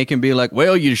like make him be like,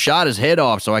 well, you shot his head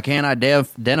off, so I can't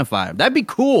identify him. That'd be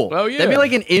cool. Oh, yeah. That'd be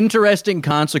like an interesting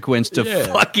consequence to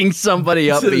fucking somebody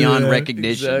up beyond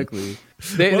recognition. Exactly.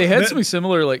 They had something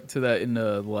similar like to that in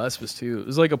The Last of Us 2. It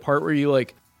was like a part where you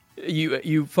like you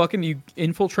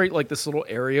infiltrate like this little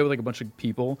area with like a bunch of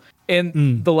people,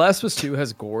 and The Last of Us 2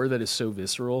 has gore that is so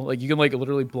visceral. Like you can like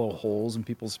literally blow holes in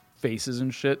people's faces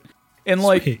and shit, and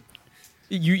like Sweet.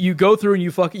 you go through and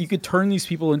you could turn these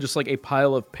people in just like a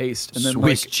pile of paste, and then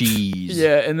Swiss like, cheese.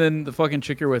 yeah, and then the fucking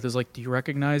chick you're with is like, do you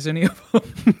recognize any of them?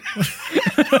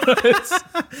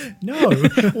 No.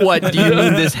 What do you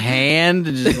mean? This hand?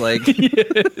 Just like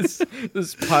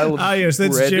This pile of yes,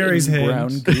 that's red Jerry's and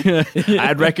hand. brown goop.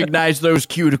 I'd recognize those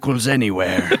cuticles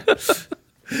anywhere.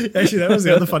 Actually, that was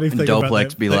the other funny thing about Doplex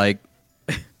that, be like,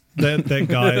 that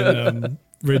guy in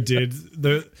Red Dead.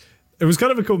 It was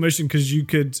kind of a cool mission because you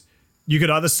could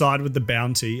either side with the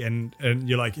bounty and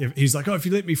you're like, he's like, oh, if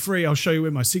you let me free, I'll show you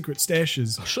where my secret stash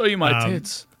is. I'll show you my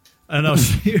tits. And I'll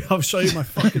show you my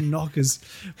fucking knockers.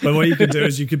 But what you could do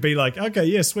is you could be like, okay,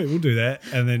 yeah, sweet, we'll do that.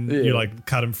 And then you like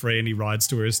cut him free and he rides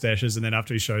to where his stash is. And then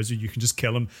after he shows you, you can just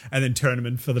kill him and then turn him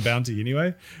in for the bounty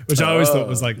anyway. Which I always thought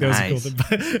was like, that was a cool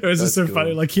thing. It was just so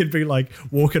funny. Like he'd be like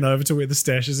walking over to where the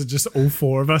stash is and just all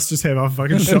four of us just have our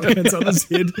fucking shotguns on his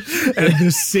head. And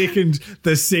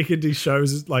the second he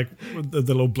shows like the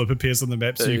little blip appears on the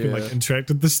map so you can like interact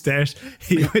with the stash,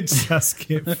 he would just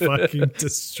get fucking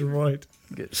destroyed.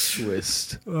 Get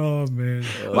Swissed. Oh man!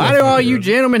 why do all you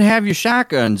gentlemen have your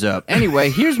shotguns up? Anyway,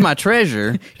 here's my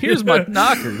treasure. Here's my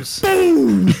knockers.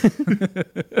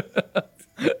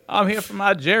 I'm here for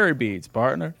my Jerry beads,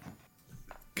 partner.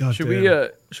 God Should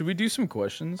damn. we do some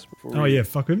questions before? Oh we... yeah,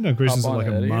 fuck. We haven't done questions in on like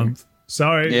ahead a of here. month.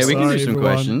 Sorry. Yeah, we can sorry, do some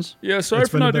everyone. questions. Yeah, sorry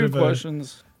It's for been a not bit doing of a-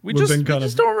 questions. We we've just been kind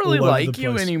of don't really all over like the you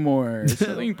place. anymore. It's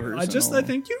nothing personal. I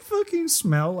think you fucking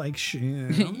smell like shit.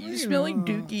 You smell like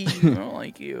Dookie. I don't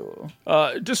like you.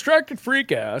 Distracted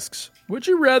Freak asks, would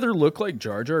you rather look like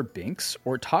Jar Jar Binks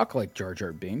or talk like Jar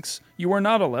Jar Binks? You are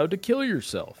not allowed to kill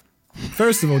yourself.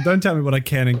 First of all, don't tell me what I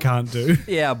can and can't do.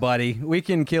 Yeah, buddy. We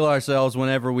can kill ourselves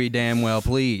whenever we damn well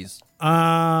please.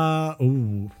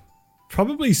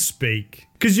 Probably speak.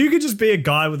 Because you could just be a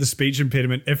guy with a speech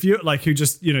impediment. If you're like, who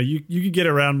just, you could get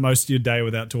around most of your day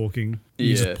without talking.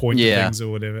 You just point to things or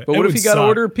whatever. But what if you got to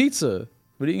order a pizza?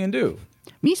 What are you going to do?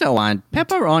 Miso want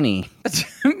pepperoni.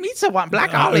 Pizza want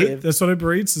black olive. That's what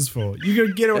Uber Eats is for. You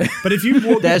could get around. But if you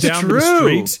walk down true. the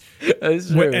street, That's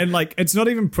true. and like, it's not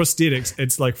even prosthetics,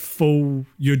 it's like full,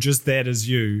 you're just that as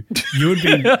you. You would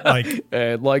be like,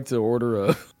 I'd like to order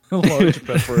a large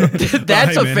pepperoni.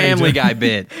 That's Hey, a man, Family hey, Guy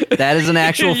bit. That is an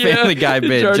actual Yeah. Family Guy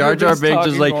bit. Jar Jar Jar Binks Binks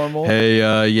is talking like, normal.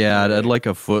 hey, yeah, I'd like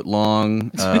a foot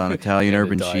long Italian And a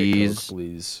urban Diet cheese. Coke,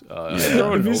 please. Have you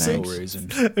No seen- raisin.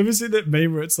 Have you seen that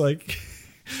meme where it's like,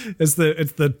 it's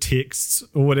the texts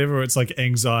or whatever? It's like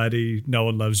anxiety, no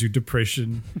one loves you,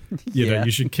 depression, Yeah.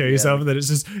 you should kill yourself. And then it's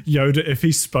just Yoda if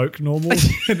he spoke normal.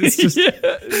 And it's just, Yeah,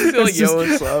 it's like, it's just, yo,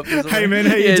 what's up? It's hey like- man,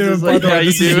 how Yeah, you doing? just By like, the how way,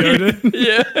 you this is doing? Yoda.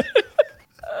 Yeah.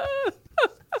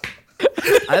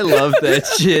 I love that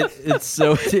shit. It's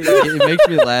so it makes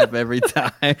me laugh every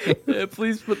time. Yeah,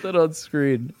 please put that on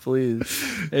screen,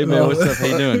 please. Hey man, what's up? How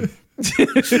you doing?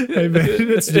 Hey man,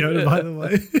 it's Yoda, by the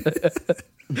way.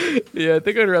 Yeah, I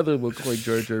think I'd rather look like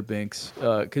Jar Jar Binks.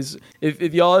 Because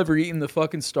if y'all ever eaten the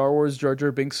fucking Star Wars Jar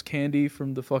Jar Binks candy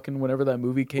from the fucking whenever that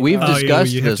movie came We've out. Oh, yeah,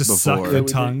 discussed you have this to suck before. the Yeah, we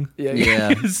did. tongue. Yeah,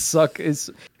 Yeah. suck his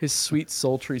sweet,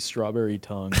 sultry strawberry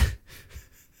tongue.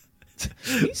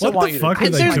 What the fuck are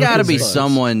they There's got to be cooking us?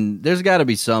 someone. There's got to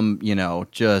be some,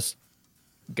 just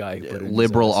Guy who put it in his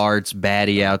liberal ass. arts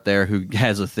baddie out there who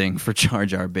has a thing for Jar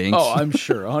Jar Binks. Oh, I'm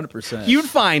sure, 100%. You'd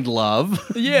find love.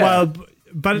 yeah, Well,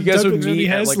 but You guys don't would think that he meet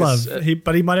at, has like, a love. set-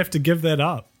 But he might have to give that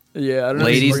up. yeah. I don't know.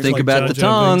 Ladies, Looks think like about the Jar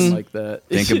Jar Binks. tongue. like that.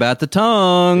 Think about the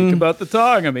tongue. Think about the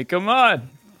tongue. I mean, come on.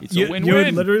 It's a You would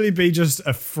win-win. literally be just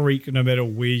a freak no matter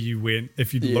where you went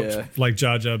if you Yeah. looked like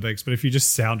Jar Jar Binks. But if you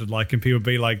just sounded like him, people would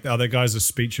be like, "Oh, that guy's a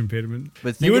speech impediment."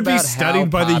 But think You would be about how studied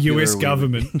by the popular U.S. we would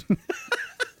government.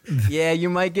 Yeah, you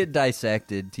might get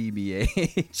dissected,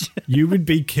 TBH, You would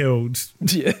be killed.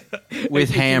 yeah. with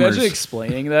Can you hammers. Imagine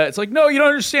explaining that. It's like, no, you don't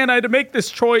understand. I had to make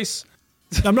this choice.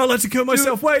 I'm not allowed to kill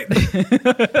myself. Wait.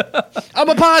 I'm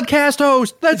a podcast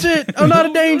host. That's it. I'm not a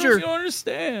You danger. don't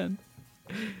understand.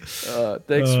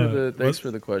 Thanks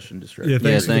for the question, Distract. Yeah,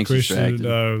 thanks for the thanks, question. Distracted.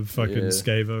 No, fucking Yeah.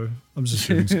 Scavo. I'm just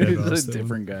shooting Scavo. He's asked a that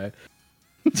different guy.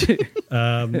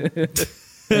 Thanks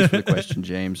for the question,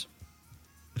 James.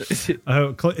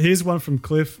 one. Here's one from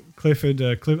Clifford. Cliff,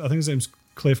 I think his name's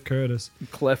Cliff Curtis.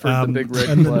 Clifford the big red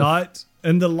and the Clef. night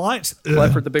and the light.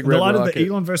 Clifford the big red The light of rocket. the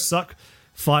Elon versus Suck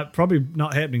fight probably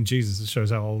not happening. Jesus, it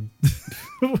shows how old.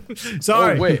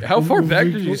 Sorry. Oh, wait, how far back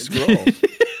did you scroll?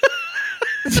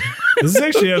 This is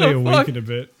actually only a week and a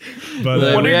bit. But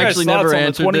Well, What are we your actually guys' never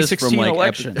thoughts on the answered this from 2016 like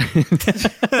election?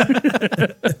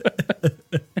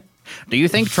 Do you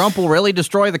think Trump will really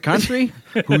destroy the country?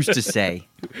 Who's to say?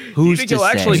 Do you Who's think to he'll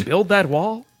say? actually build that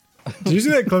wall? did you see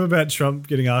that clip about Trump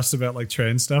getting asked about like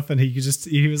trans stuff, and he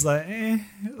was like,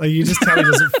 like you just tell he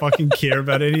doesn't fucking care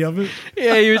about any of it.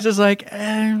 Yeah, he was just like,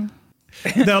 They're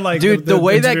like, dude, the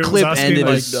way that interviewer was clip asking, ended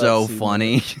like, is so see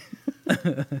funny.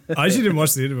 I actually didn't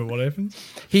watch the end of it. What happened?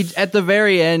 He at the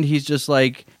very end, he's just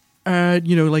like,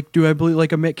 like, do I believe like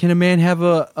can a man have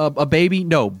a baby?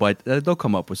 No, but they'll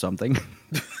come up with something.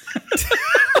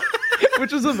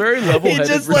 Which is a very level-headed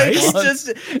he just like response.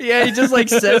 he just like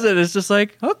says it. It's just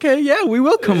like, okay, yeah, we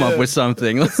will come up with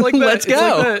something. It's like that, Let's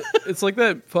go. It's like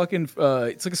that fucking.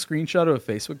 It's like a screenshot of a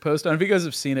Facebook post. I don't know if you guys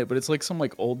have seen it, but it's like some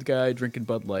like old guy drinking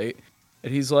Bud Light,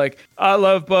 and he's like, "I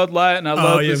love Bud Light and I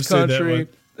love yeah, this I've seen that country."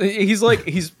 He's like,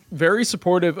 he's very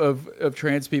supportive of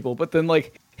trans people, but then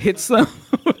like hits them.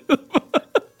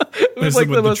 There's like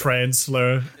with the the most- trans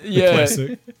slur. The Yeah.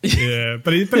 classic. Yeah.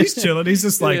 But he's chilling. He's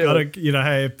just like, Yeah. I don't,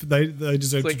 hey, they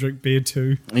deserve to like- drink beer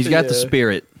too. He's got the Yeah.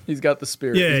 spirit. He's got the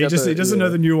spirit. Yeah, He's got he doesn't yeah.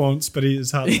 know the nuance, but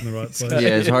his heart's in the right place.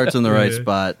 Yeah, his heart's in the right Yeah.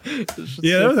 spot.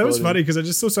 Yeah, that was funny because I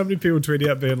just saw so many people tweeting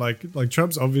out being like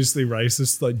Trump's obviously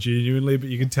racist, like genuinely, but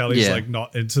you can tell he's Yeah. like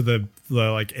not into the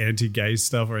like anti-gay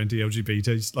stuff or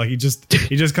anti-LGBT. Like he just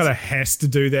kind of has to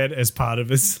do that as part of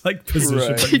his like position. Right.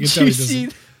 But you can Did tell you he doesn't.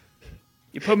 see?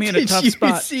 You put me in a Did tough you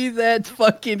spot. see that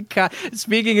fucking?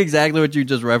 Speaking exactly what you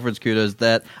just referenced, kudos.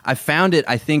 That I found it.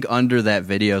 I think under that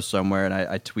video somewhere, and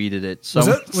I tweeted it.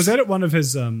 Was that at one of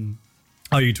his? Oh,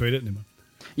 you tweeted it. Never mind.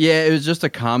 Yeah, it was just a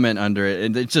comment under it,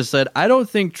 and it just said, "I don't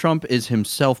think Trump is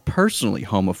himself personally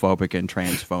homophobic and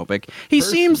transphobic. He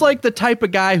seems like the type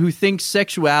of guy who thinks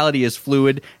sexuality is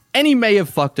fluid." And he may have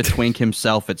fucked a twink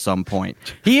himself at some point.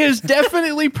 He is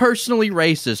definitely personally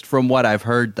racist from what I've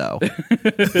heard, though.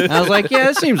 I was like, yeah,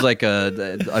 it seems like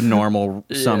a normal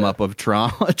sum up of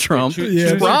Trump. Yeah. Choose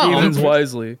your Trump. demons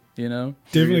wisely, you know?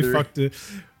 Definitely You're either- fucked it.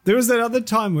 There was that other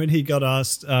time when he got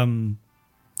asked. I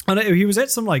know he was at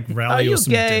some like rally you or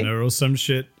some gay? dinner or some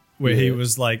shit where he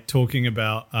was like talking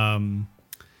about.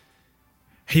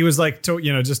 He was like,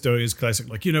 just doing his classic,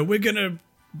 like,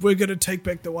 we're gonna take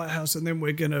back the White House and then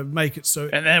we're gonna make it so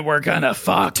And then we're gonna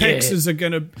fuck taxes are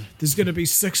gonna. There's gonna be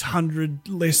 600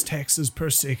 less taxes per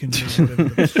second. Or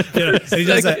whatever. And he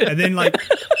does that,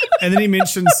 and then he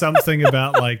mentions something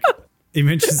about like he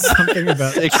mentions something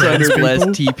about 600 less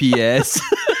trans people. TPS.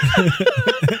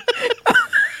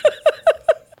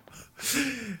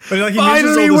 But like, he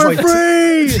Finally, mentions all we're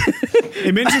this, like, free.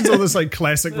 he mentions all this like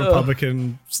classic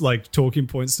Republican like talking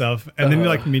point stuff, and then he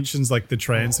like mentions like the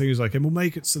trans thing. He's like, and we'll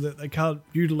make it so that they can't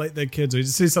mutilate their kids, or he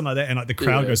just says something like that, and like the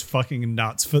crowd goes fucking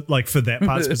nuts for that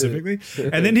part specifically.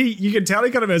 And then you can tell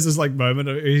he kind of has this like moment.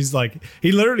 He's like,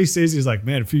 he literally says, he's like,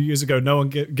 man, a few years ago, no one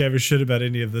gave a shit about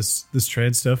any of this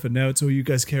trans stuff, and now it's all you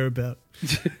guys care about.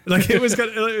 Like it was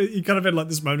kind of, he kind of had like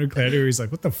this moment of clarity where he's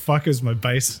like, what the fuck is my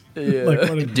base? Yeah. Like,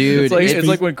 what a, Dude, It's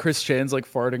like when Chris Chan's like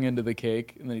farting into the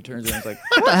cake, and then he turns around and he's like,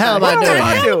 what the hell am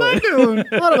I doing?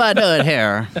 What am I doing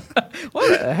here?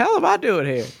 what the hell am I doing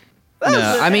here?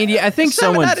 No, I mean, yeah, I think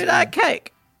someone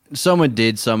cake. someone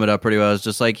did sum it up pretty well. It's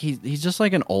just like he's just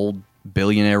like an old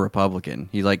billionaire Republican.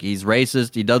 He's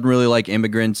racist. He doesn't really like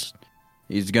immigrants.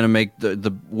 He's gonna make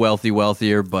the wealthy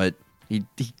wealthier, but he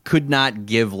could not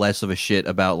give less of a shit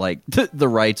about like the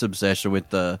right's obsession with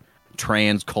the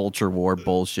trans culture war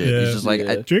bullshit. Yeah. He's just like,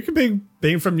 Yeah. do you reckon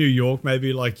being from New York,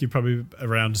 maybe like you're probably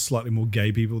around slightly more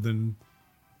gay people than,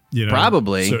 you know,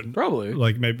 Probably. Probably.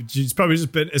 like maybe it's probably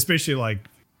just been, especially like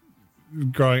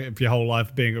growing up your whole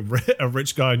life being a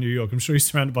rich guy in New York. I'm sure he's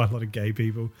surrounded by a lot of gay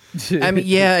people. I mean,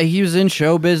 yeah, he was in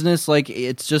show business. Like,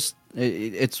 it's just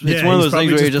it's Yeah, one of he's those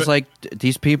things where probably you're just just like,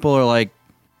 these people are like,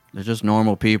 they're just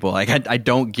normal people. Like, I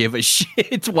don't give a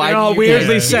shit. Why They're all do you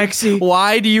weirdly Yeah. sexy.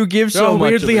 Why do you give so all much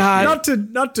weirdly of a hot. shit?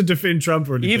 Not to defend Trump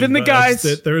or anything. Even the but it's guys.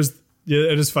 that there is.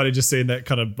 Yeah, it is funny just seeing that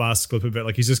kind of mask clip a bit.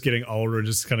 Like he's just getting older and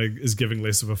just kind of is giving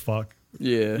less of a fuck.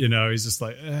 Yeah. You know, he's just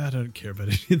like, I don't care about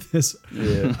any of this.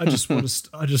 Yeah. I just want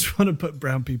to put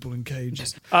brown people in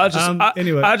cages.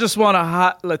 Anyway, I just want a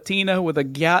hot Latina with a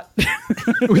gat,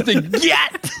 With a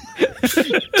gat.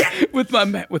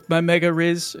 with my mega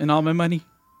riz and all my money.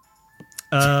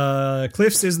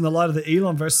 Cliff says, in the light of the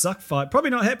Elon versus Zuck fight, probably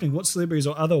not happening. What celebrities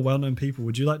or other well-known people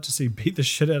would you like to see beat the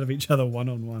shit out of each other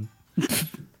one-on-one? Great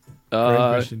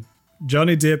question.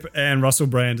 Johnny Depp and Russell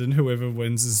Brandon. Whoever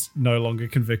wins is no longer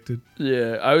convicted.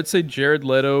 Yeah, I would say Jared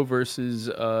Leto versus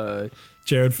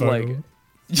Jared Fogle. like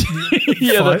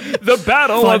yeah, Fight. the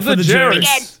battle Fight of for the the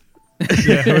Jareds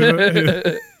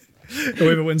Yeah,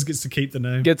 whoever wins gets to keep the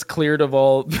name. gets cleared of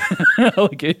all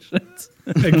allegations.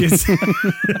 Gets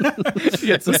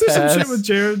Gets was a there some pass. shit with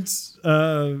Jared's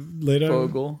Leto?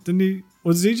 Fogle. Didn't he?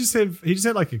 Was he just have? He just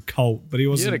had like a cult, but he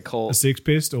wasn't a cult. a sex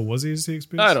pest, or was he a sex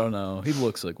pest? I don't know. He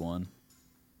looks like one.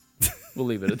 We'll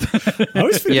leave it at that. I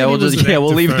always figured Yeah, he we'll was just- an yeah,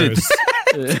 we'll actor leave it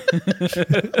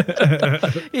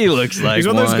at first. He looks like He's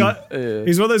one of those one. guys.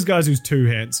 He's one of those guys who's too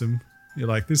handsome. You're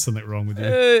like, there's something wrong with you.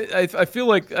 I feel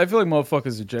like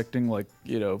motherfuckers ejecting like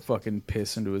fucking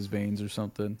piss into his veins or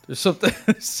something. There's something.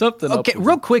 Okay, up with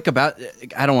real him. quick about.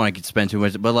 I don't want to spend too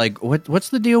much, but like, what's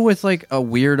the deal with like a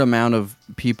weird amount of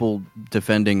people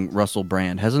defending Russell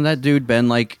Brand? Hasn't that dude been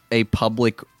like a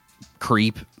public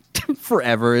creep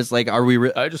forever? It's like, are we?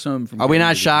 I just know him from. Are we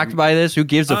not shocked by this? Who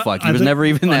gives a fuck? He I was think- never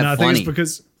even I that know, I think funny.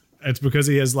 it's because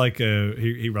he has like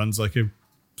he runs like a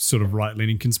sort of right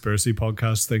leaning conspiracy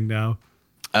podcast thing now.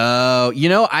 Oh,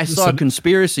 I saw a Listen-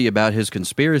 conspiracy about his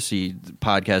conspiracy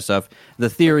podcast stuff. The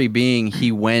theory being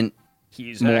he went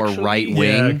He's more actually- right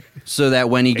wing, Yeah. so that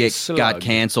when he got slug.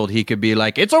 canceled, he could be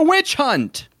like, "It's a witch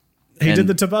hunt." He And- did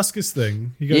the Tabascus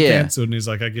thing. He got Yeah. cancelled, and he's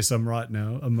like, I guess I'm right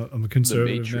now. I'm a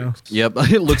conservative now. Matrix. Yep,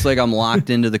 it looks like I'm locked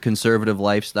into the conservative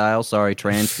lifestyle. Sorry,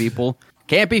 trans people.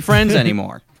 Can't be friends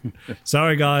anymore.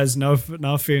 Sorry, guys. No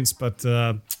offense, but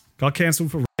got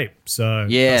cancelled for rape. So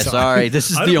Yeah, sorry. This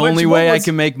is I the don't- only what way I was-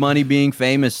 can make money being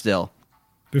famous still.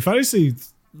 If I see,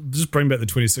 just bring back the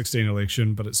 2016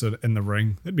 election, but it's sort of in the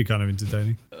ring. That'd be kind of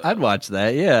entertaining. I'd watch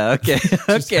that. Yeah, okay.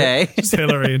 Okay. Just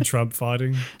Hillary and Trump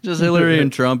fighting. Just Hillary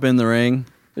and Trump in the ring.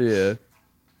 Yeah,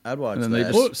 I'd watch and then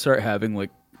they just start having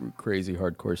like crazy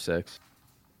hardcore sex.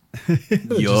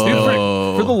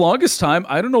 Yo. For the longest time,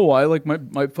 I don't know why. Like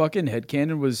my fucking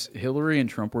headcanon was Hillary and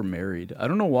Trump were married. I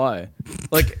don't know why.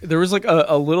 Like there was like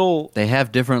a little. They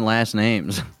have different last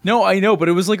names. No, I know, but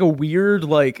it was like a weird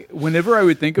like. Whenever I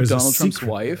would think of There's a Donald Trump's secret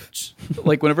wife, match.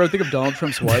 like whenever I think of Donald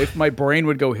Trump's wife, my brain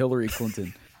would go Hillary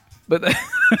Clinton. But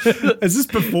Is this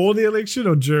before the election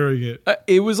or during it?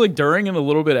 it was like during and a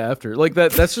little bit after. Like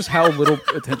that's just how little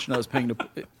attention I was paying to.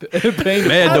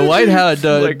 Man, the White House,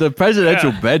 like, the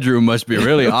presidential bedroom must be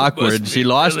really awkward. She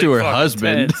lost to her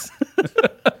husband.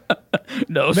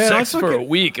 No Man, sex I for a fucking-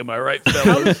 week. Am I right,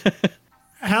 fellas?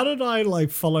 How did I like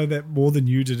follow that more than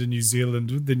you did in New Zealand?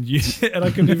 Than you, and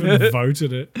I couldn't even vote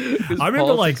in it. I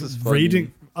remember like politics is funny.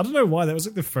 reading. I don't know why that was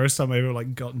like the first time I ever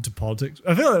like got into politics.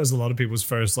 I feel like that was a lot of people's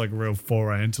first like real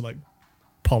foray into like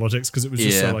politics because it was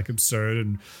just so Yeah. like absurd,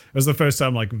 and it was the first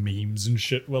time like memes and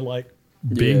shit were like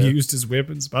being used as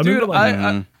weapons. But I Dude, remember like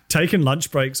I taking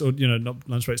lunch breaks, or not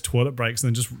lunch breaks, toilet breaks, and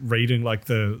then just reading like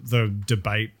the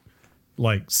debate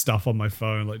like stuff on my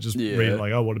phone, like just reading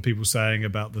like, oh, what are people saying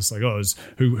about this? Like, oh,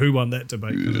 who won that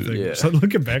debate kind of thing. Yeah. So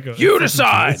looking back, You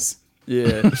decide.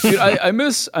 Yeah, dude, I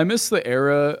miss the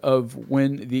era of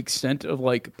when the extent of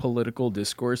like political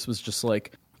discourse was just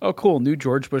like, oh, cool, new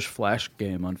George Bush Flash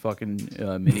game on fucking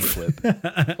mini clip.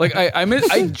 Like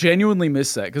I genuinely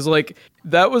miss that because like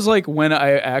that was like when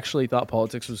I actually thought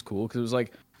politics was cool because it was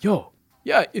like, yo.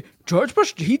 Yeah, George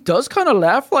Bush, he does kind of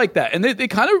laugh like that. And they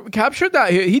kind of captured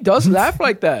that. He does laugh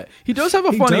like that. He does have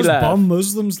a funny laugh. He does laugh. bomb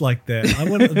Muslims like that.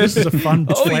 This is a fun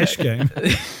Flash game.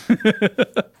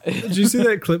 Did you see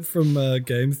that clip from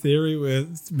Game Theory where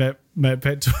Matt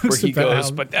Pat talks Where he about goes,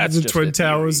 how "But that's the just Twin a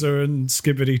Towers are in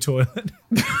Skibidy Toilet?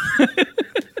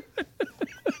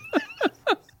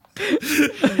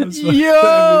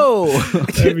 Yo!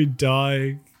 That'd be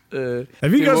dying.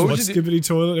 Have you guys what would watched you do- Skibidy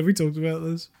Toilet? Have we talked about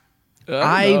this?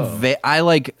 I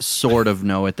like sort of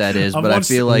know what that is, I've but I watched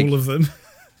feel like all of them.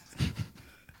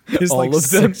 There's all like of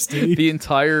them. 60. The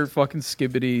entire fucking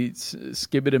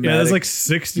Skibidy. Yeah, there's like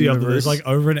 60 of them. There's like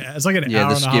over it's like an hour the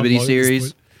and a half Skibidy long at this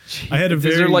series. point. I had a Is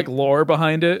there very like lore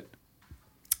behind it?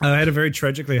 I had a very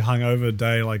tragically hungover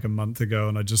day like a month ago,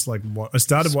 and I just like I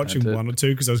started watching it. one or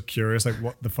two because I was curious, like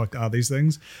what the fuck are these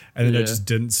things, and then I Yeah. just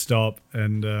didn't stop,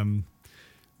 and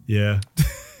yeah,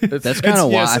 That's kind of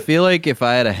why I feel like if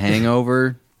I had a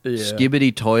hangover, Yeah.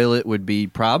 Skibidy Toilet would be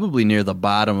probably near the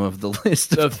bottom of the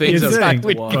list The of things You that think,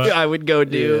 I but- I would go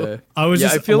do. Yeah. I was Yeah,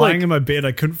 just I feel lying like in my bed.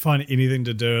 I couldn't find anything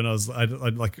to do, and I'd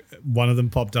like one of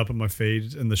them popped up on my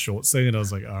feed in the shorts thing, and I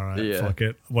was like, all right, Yeah. fuck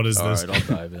it, what is all this?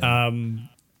 right, I'll dive in.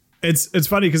 It's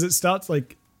funny because it starts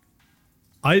like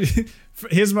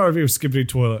here's my review of Skibidy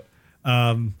Toilet.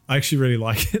 I actually really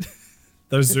like it.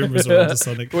 Those zoomers are onto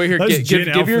something. Wait here, Those Gen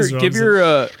Alphas are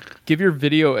onto give your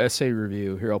video essay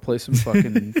review. Here, I'll play some fucking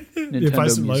Nintendo yeah, play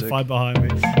some music. lo-fi behind me,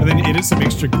 and then you edit some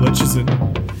extra glitches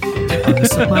in.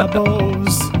 Suck my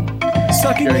balls,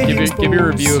 sucking Here, your give your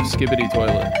review of Skibidy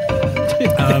Toilet.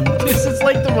 This is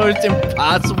like the most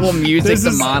impossible music This to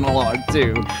is- monologue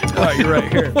to. Oh, you're right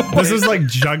here. This is like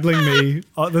juggling me.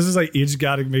 This is like edge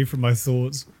guarding me from my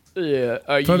thoughts. Yeah,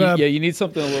 But, you need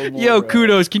something a little more. Yo,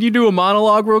 kudos. Can you do a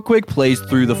monologue real quick? Plays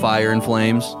through the fire and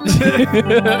flames.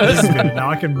 This is good. Now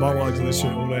I can monologue to this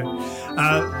shit all day.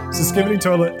 So Skibidy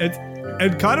Toilet,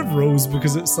 it kind of rules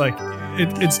because it's like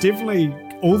it's definitely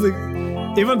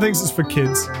everyone thinks it's for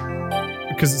kids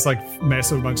because it's like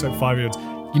massive amongst like 5-year-olds.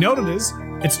 You know what it is?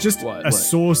 It's just What?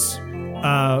 source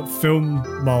film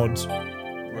mod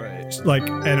Right. like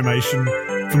animation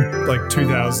from like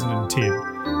 2010.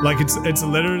 Like it's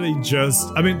literally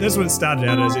just. I mean, that's what it started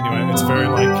out as anyway. It's very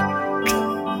like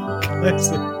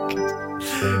classic.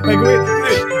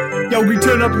 Like yo, we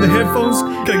turn up in the headphones.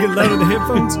 Can I get louder in the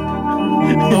headphones?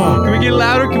 Oh, Can we get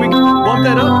louder? Can we bump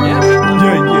that up? Yeah.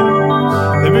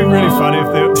 yeah. That'd be really funny if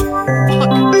they.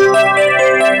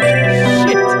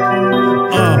 Shit.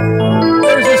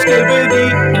 There's a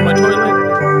Skibidy in my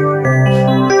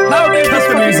toilet. How did Cut this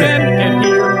the fucking music. man get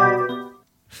here?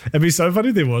 It'd be so funny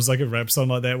if there was like a rap song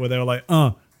like that where they were like,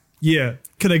 yeah,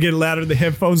 can I get louder in the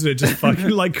headphones? And it just fucking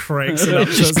like cranks it up.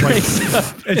 So it's like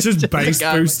it's just bass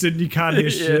boosted and you can't hear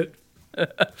shit.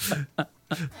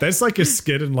 That's like a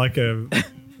skit in like a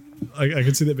I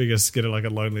can see that being a skit in like a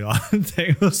Lonely Island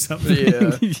thing or something.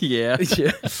 Yeah.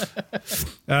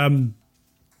 Yeah.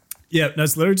 Yeah, no,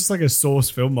 it's literally just like a source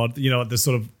film mod, the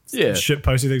sort of Yeah. shit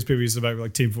posting things people used to make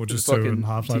like Team Fortress 2 Fucking and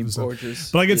Half-Life Team and stuff.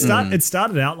 Fortress. But like it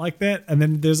started out like that, and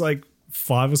then there's like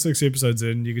 5 or 6 episodes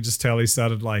in, you could just tell he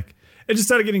started like it just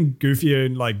started getting goofier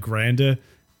and like grander,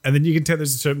 and then you can tell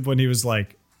there's a certain point he was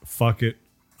like, "Fuck it,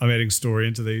 I'm adding story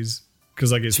into these,"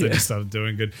 because I guess they just started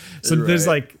doing good. So there's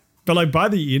Right. like, but like by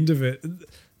the end of it,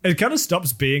 it kind of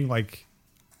stops being like.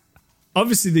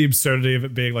 Obviously, the absurdity of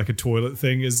it being like a toilet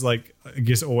thing is like, I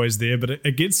guess, always there, but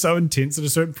it gets so intense at a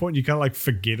certain point, you kind of like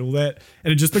forget all that.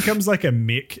 And it just becomes like a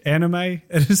mech anime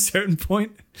at a certain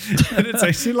point. And it's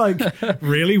actually like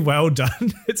really well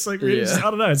done. It's like really, Yeah. I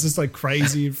don't know, it's just like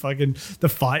crazy and fucking, the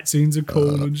fight scenes are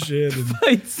cool and shit. And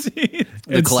Fight scene. The it's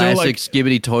still, classic like,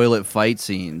 Skibidy Toilet fight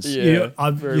scenes. Yeah.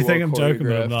 you think I'm joking,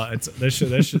 but I'm not. It's that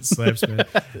shit slaps, man.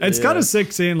 It's kind of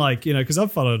sick seeing like, because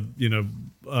I've followed,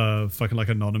 fucking like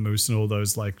Anonymous and all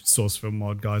those like source film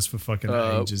mod guys for fucking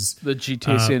ages. The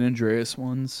GTA San Andreas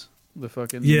ones. The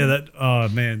fucking Yeah, that oh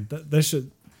man, that shit.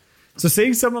 So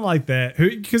seeing someone like that, who,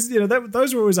 because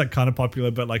those were always like kind of popular,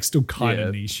 but like still kind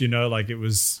of niche, like it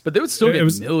was. But they would still get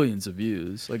millions of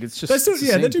views. Like it's just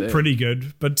they do pretty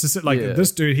good. But to sit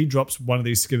this dude, he drops one of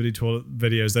these Skibidy Toilet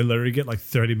videos, they literally get like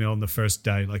 30 mil on the first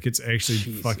day. Like it's actually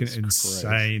fucking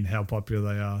insane how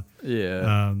popular they are.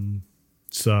 Yeah.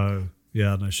 So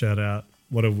yeah, no, shout out.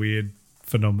 What a weird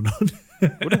phenomenon.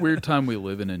 What a weird time we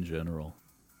live in general.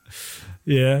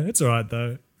 Yeah, it's all right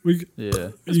though.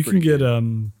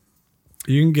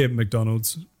 You can get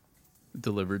McDonald's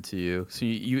delivered to you. So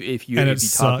if you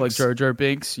talk like Jar Jar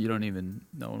Binks, no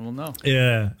one will know.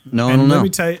 Yeah, no one will know. Let me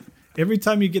tell you, every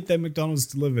time you get that McDonald's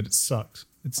delivered, it sucks.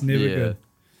 It's never good.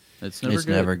 It's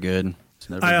never good.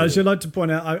 I should like to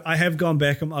point out, I have gone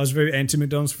back. I was very anti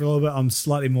McDonald's for a little bit. I'm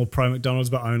slightly more pro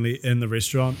McDonald's, but only in the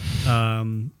restaurant.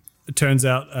 It turns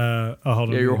out, hold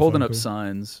on. Yeah, you're holding up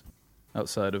signs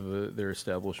outside of their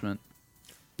establishment.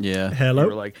 Yeah. Hello? They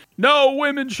were like, no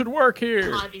women should work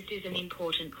here. Hi, this is an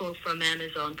important call from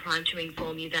Amazon Prime to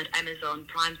inform you that Amazon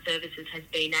Prime Services has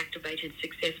been activated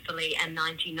successfully and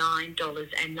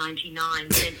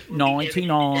 $99.99 will be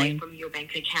delivered today from your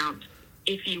bank account.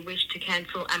 If you wish to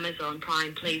cancel Amazon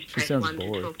Prime, please press 1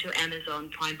 to talk to Amazon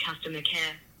Prime customer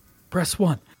care. Press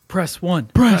 1. Press 1.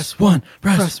 Press 1.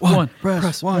 Press 1.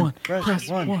 Press 1. Press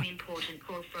 1. An important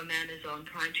call from Amazon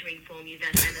Prime to inform you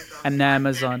that Amazon Prime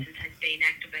Services has been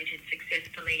activated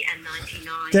successfully and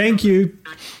 $99. Thank you.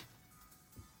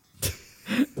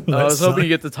 I was hoping you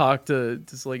get to talk to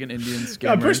just like an Indian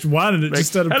scammer. I pressed 1 and it just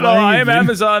started Hello, playing. I am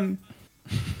Amazon.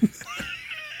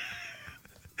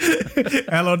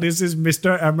 Hello, this is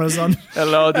Mr. Amazon.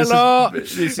 Hello, this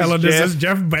is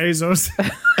Jeff Bezos.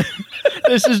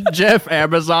 This is Jeff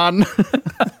Amazon.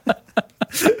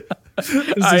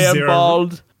 I am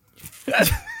bald.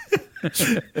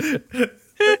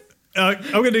 I'm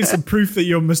going to need some proof that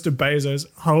you're Mr. Bezos.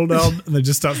 Hold on. And then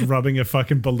just starts rubbing a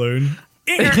fucking balloon.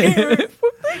 And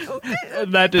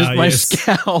that is my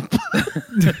scalp.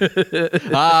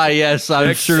 Yes,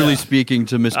 I'm surely speaking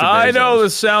to Mr. Bezos. I know the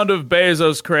sound of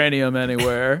Bezos' cranium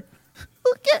anywhere.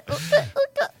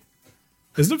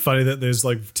 Isn't it funny that there's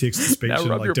like text to speech Now in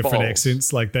rub like your different balls.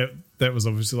 accents? Like that was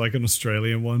obviously like an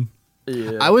Australian one.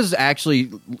 Yeah. I was actually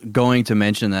going to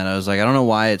mention that. I was like, I don't know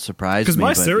why it surprised me. Because my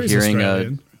but Siri's hearing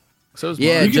Australian. So is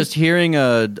yeah, mine. just hearing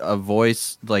a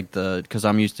voice like because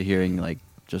I'm used to hearing like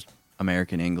just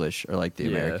American English or like the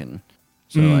American.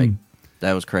 So like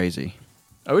that was crazy.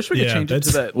 I wish we could change it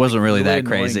to that. Wasn't really that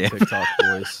annoying crazy. TikTok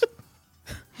voice.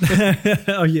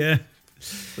 Oh yeah,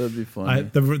 That'd be funny.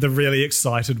 the really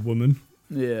excited woman.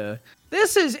 Yeah.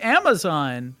 This is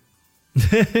Amazon.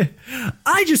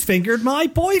 I just fingered my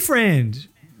boyfriend.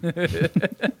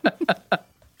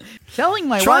 Telling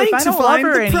my Trying wife I to don't love find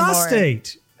her the anymore.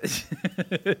 prostate.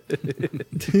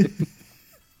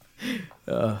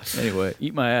 Anyway,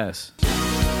 eat my ass.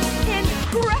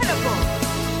 Incredible!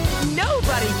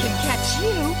 Nobody can catch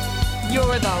you.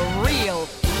 You're the real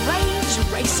Rage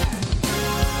Racer.